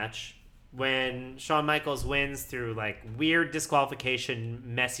end of the match when Shawn Michaels wins through like weird disqualification,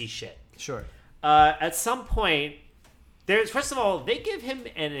 messy shit. Sure. At some point, first of all, they give him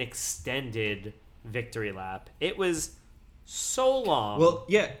an extended victory lap. It was so long. well,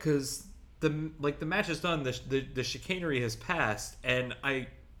 yeah, because the match is done, the chicanery has passed, and I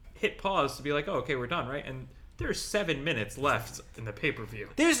hit pause to be like, oh, okay, we're done, right? And there's 7 minutes left in the pay-per-view.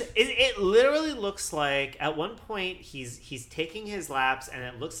 It literally looks like at one point he's taking his laps, and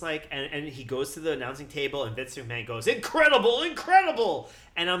it looks like and he goes to the announcing table, and Vince McMahon goes, incredible,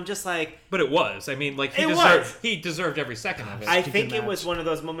 and I'm just like, But it was. I mean, like It was. he deserved every second of it. I Stupid think it match. was one of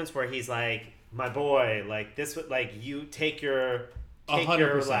those moments where he's like, my boy, like this would like you take your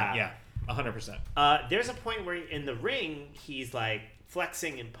 100%. lap. Yeah, 100%. There's a point where in the ring he's like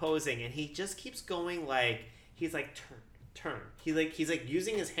flexing and posing, and he just keeps going like he's like turn. He's like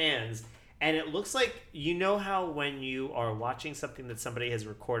using his hands, and it looks like how when you are watching something that somebody has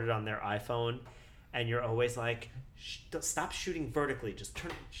recorded on their iPhone, and you're always like, stop shooting vertically, just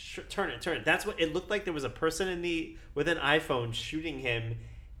turn it. That's what it looked like. There was a person with an iPhone shooting him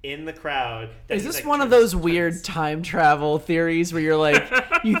in the crowd. Is this one of those weird time travel theories where you're like,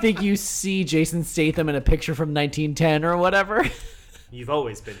 you think you see Jason Statham in a picture from 1910 or whatever? You've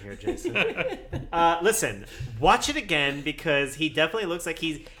always been here, Jason. Listen, watch it again because he definitely looks like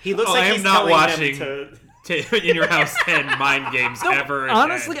he looks like I he's am not telling watching them In Your House 10 mind games ever again.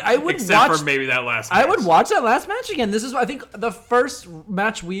 Honestly, I would except watch for maybe that last match. I would watch that last match again. This is, I think, the first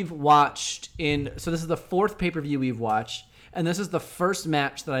match we've watched so this is the fourth pay-per-view we've watched, and this is the first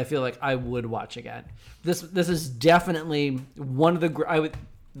match that I feel like I would watch again. This is definitely one of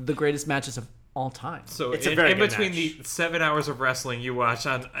the greatest matches of all time. So It's a in very good between match. the 7 hours of wrestling you watch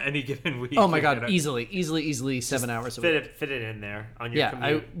on any given week. Oh my you're god, gonna- easily 7 hours a week. fit it in there on your Yeah,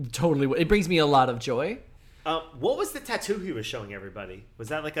 commute. I totally would. It brings me a lot of joy. What was the tattoo he was showing everybody? Was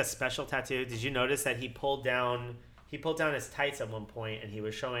that like a special tattoo? Did you notice that he pulled down his tights at one point, and he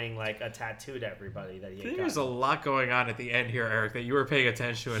was showing like a tattoo to everybody that he had There's a gotten. lot going on at the end here, Eric, that you were paying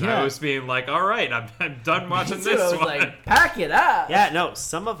attention to, and Yeah. I was being like, all right, I'm done watching So I this was one. like, pack it up. Yeah, no,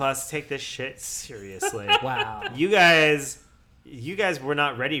 some of us take this shit seriously. Wow. You guys were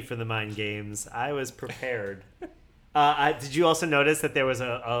not ready for the mind games. I was prepared. Did you also notice that there was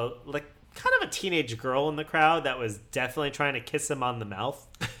a like kind of a teenage girl in the crowd that was definitely trying to kiss him on the mouth?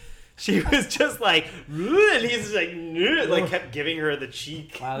 She was just like, and he's like kept giving her the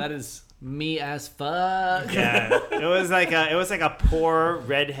cheek. Wow, that is me as fuck. Yeah, it was like a poor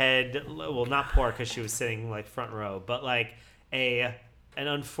redhead. Well, not poor because she was sitting like front row, but like an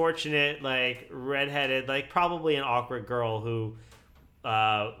unfortunate like redheaded, like probably an awkward girl who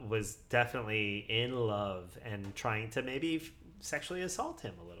was definitely in love and trying to maybe sexually assault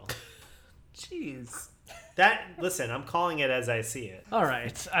him a little. Jeez. Listen, I'm calling it as I see it. All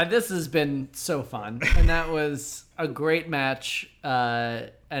right, this has been so fun, and that was a great match.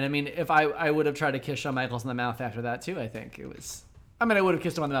 And I mean, if I would have tried to kiss Shawn Michaels in the mouth after that too, I think it was. I mean, I would have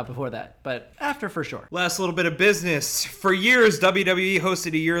kissed him on the mouth before that, but after for sure. Last little bit of business. For years, WWE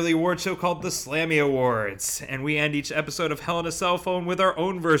hosted a yearly award show called the Slammy Awards, and we end each episode of Hell in a Cell Phone with our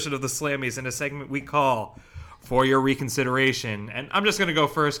own version of the Slammies in a segment we call For Your Reconsideration. And I'm just going to go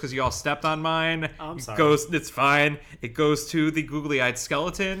first because you all stepped on mine. I'm sorry. It's fine. It goes to the Googly-Eyed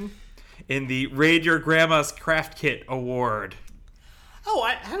Skeleton in the Raid Your Grandma's Craft Kit Award. Oh,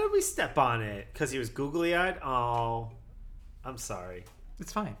 how did we step on it? Because he was googly-eyed? Oh, I'm sorry.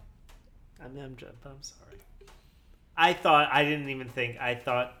 It's fine. I'm sorry. I thought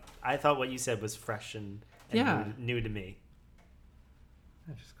what you said was fresh and Yeah. new to me.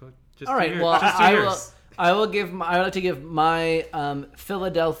 All right, well, I would like to give my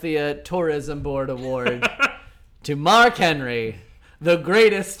Philadelphia Tourism Board Award to Mark Henry, the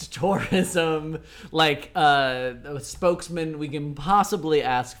greatest tourism spokesman we can possibly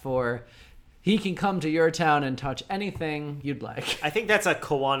ask for. He can come to your town and touch anything you'd like. I think that's a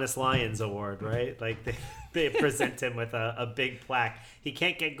Kiwanis Lions award, right? Like they present him with a big plaque. He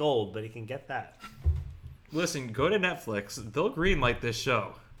can't get gold, but he can get that. Listen, go to Netflix. They'll greenlight this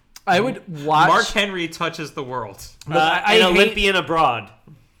show. I would watch. Mark Henry touches the world. Look, I An hate- Olympian abroad.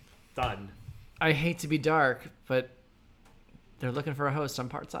 Done. I hate to be dark, but they're looking for a host on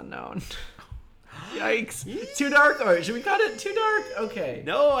Parts Unknown. Yikes. Too dark? All right, should we cut it? Too dark? Okay.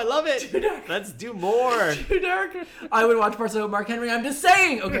 No, I love it. Too dark. Let's do more. Too dark? I would watch Parts Unknown, Mark Henry. I'm just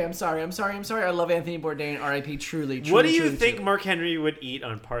saying. Okay, I'm sorry. I love Anthony Bourdain. R.I.P. Truly. What do you think Mark Henry would eat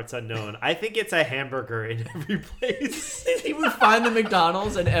on Parts Unknown? I think it's a hamburger in every place. He would find the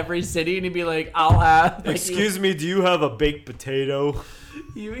McDonald's in every city and he'd be like, I'll have. Like, Excuse me, do you have a baked potato?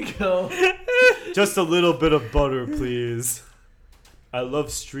 Here we go. Just a little bit of butter, please. I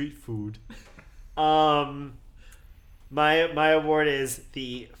love street food. My award is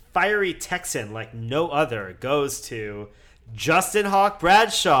the Fiery Texan like no other goes to Justin Hawk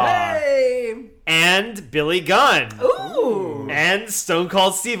Bradshaw Hey! and Billy Gunn Ooh! and Stone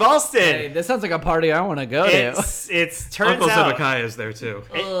Cold Steve Austin. Hey, this sounds like a party I want to go to. It's turns Uncle out Zebekiah is there too.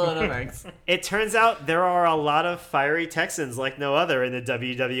 Oh, no thanks. it turns out there are a lot of fiery Texans like no other in the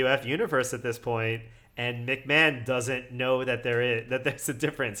WWF universe at this point, and McMahon doesn't know that there's a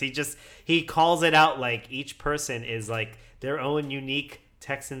difference. He calls it out like each person is like their own unique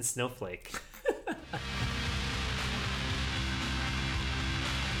Texan snowflake.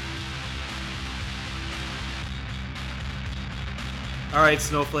 All right,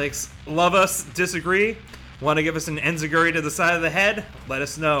 snowflakes. Love us, disagree? Want to give us an enziguri to the side of the head? Let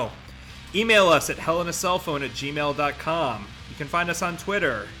us know. Email us at hellinacellphone@gmail.com. You can find us on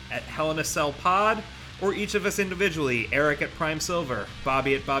Twitter at hellinacellpod, or each of us individually, Eric at Prime Silver,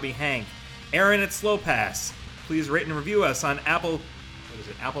 Bobby at Bobby Hank, Aaron at Slow Pass. Please rate and review us on Apple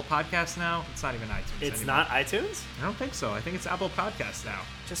Podcasts now? It's not even iTunes It's anymore. not iTunes? I don't think so. I think it's Apple Podcasts now.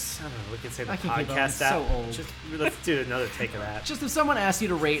 Just, I don't know, we can say the I can keep going. podcast It's app. so old. Just, let's do another take of that. Just if someone asks you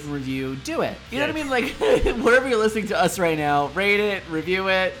to rate and review, do it. You know Yeah. what I mean? Like, wherever you're listening to us right now, rate it, review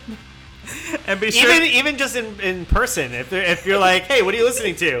it. And be sure... Even just in person, if you're like, hey, what are you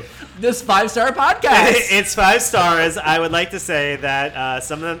listening to? This 5-star podcast. It's 5 stars. I would like to say that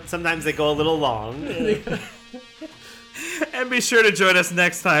sometimes they go a little long. And be sure to join us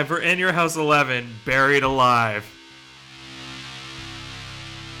next time for In Your House 11, Buried Alive.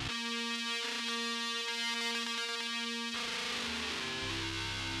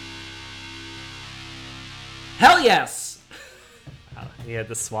 Hell yes. You had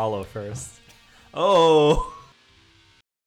to swallow first. Oh.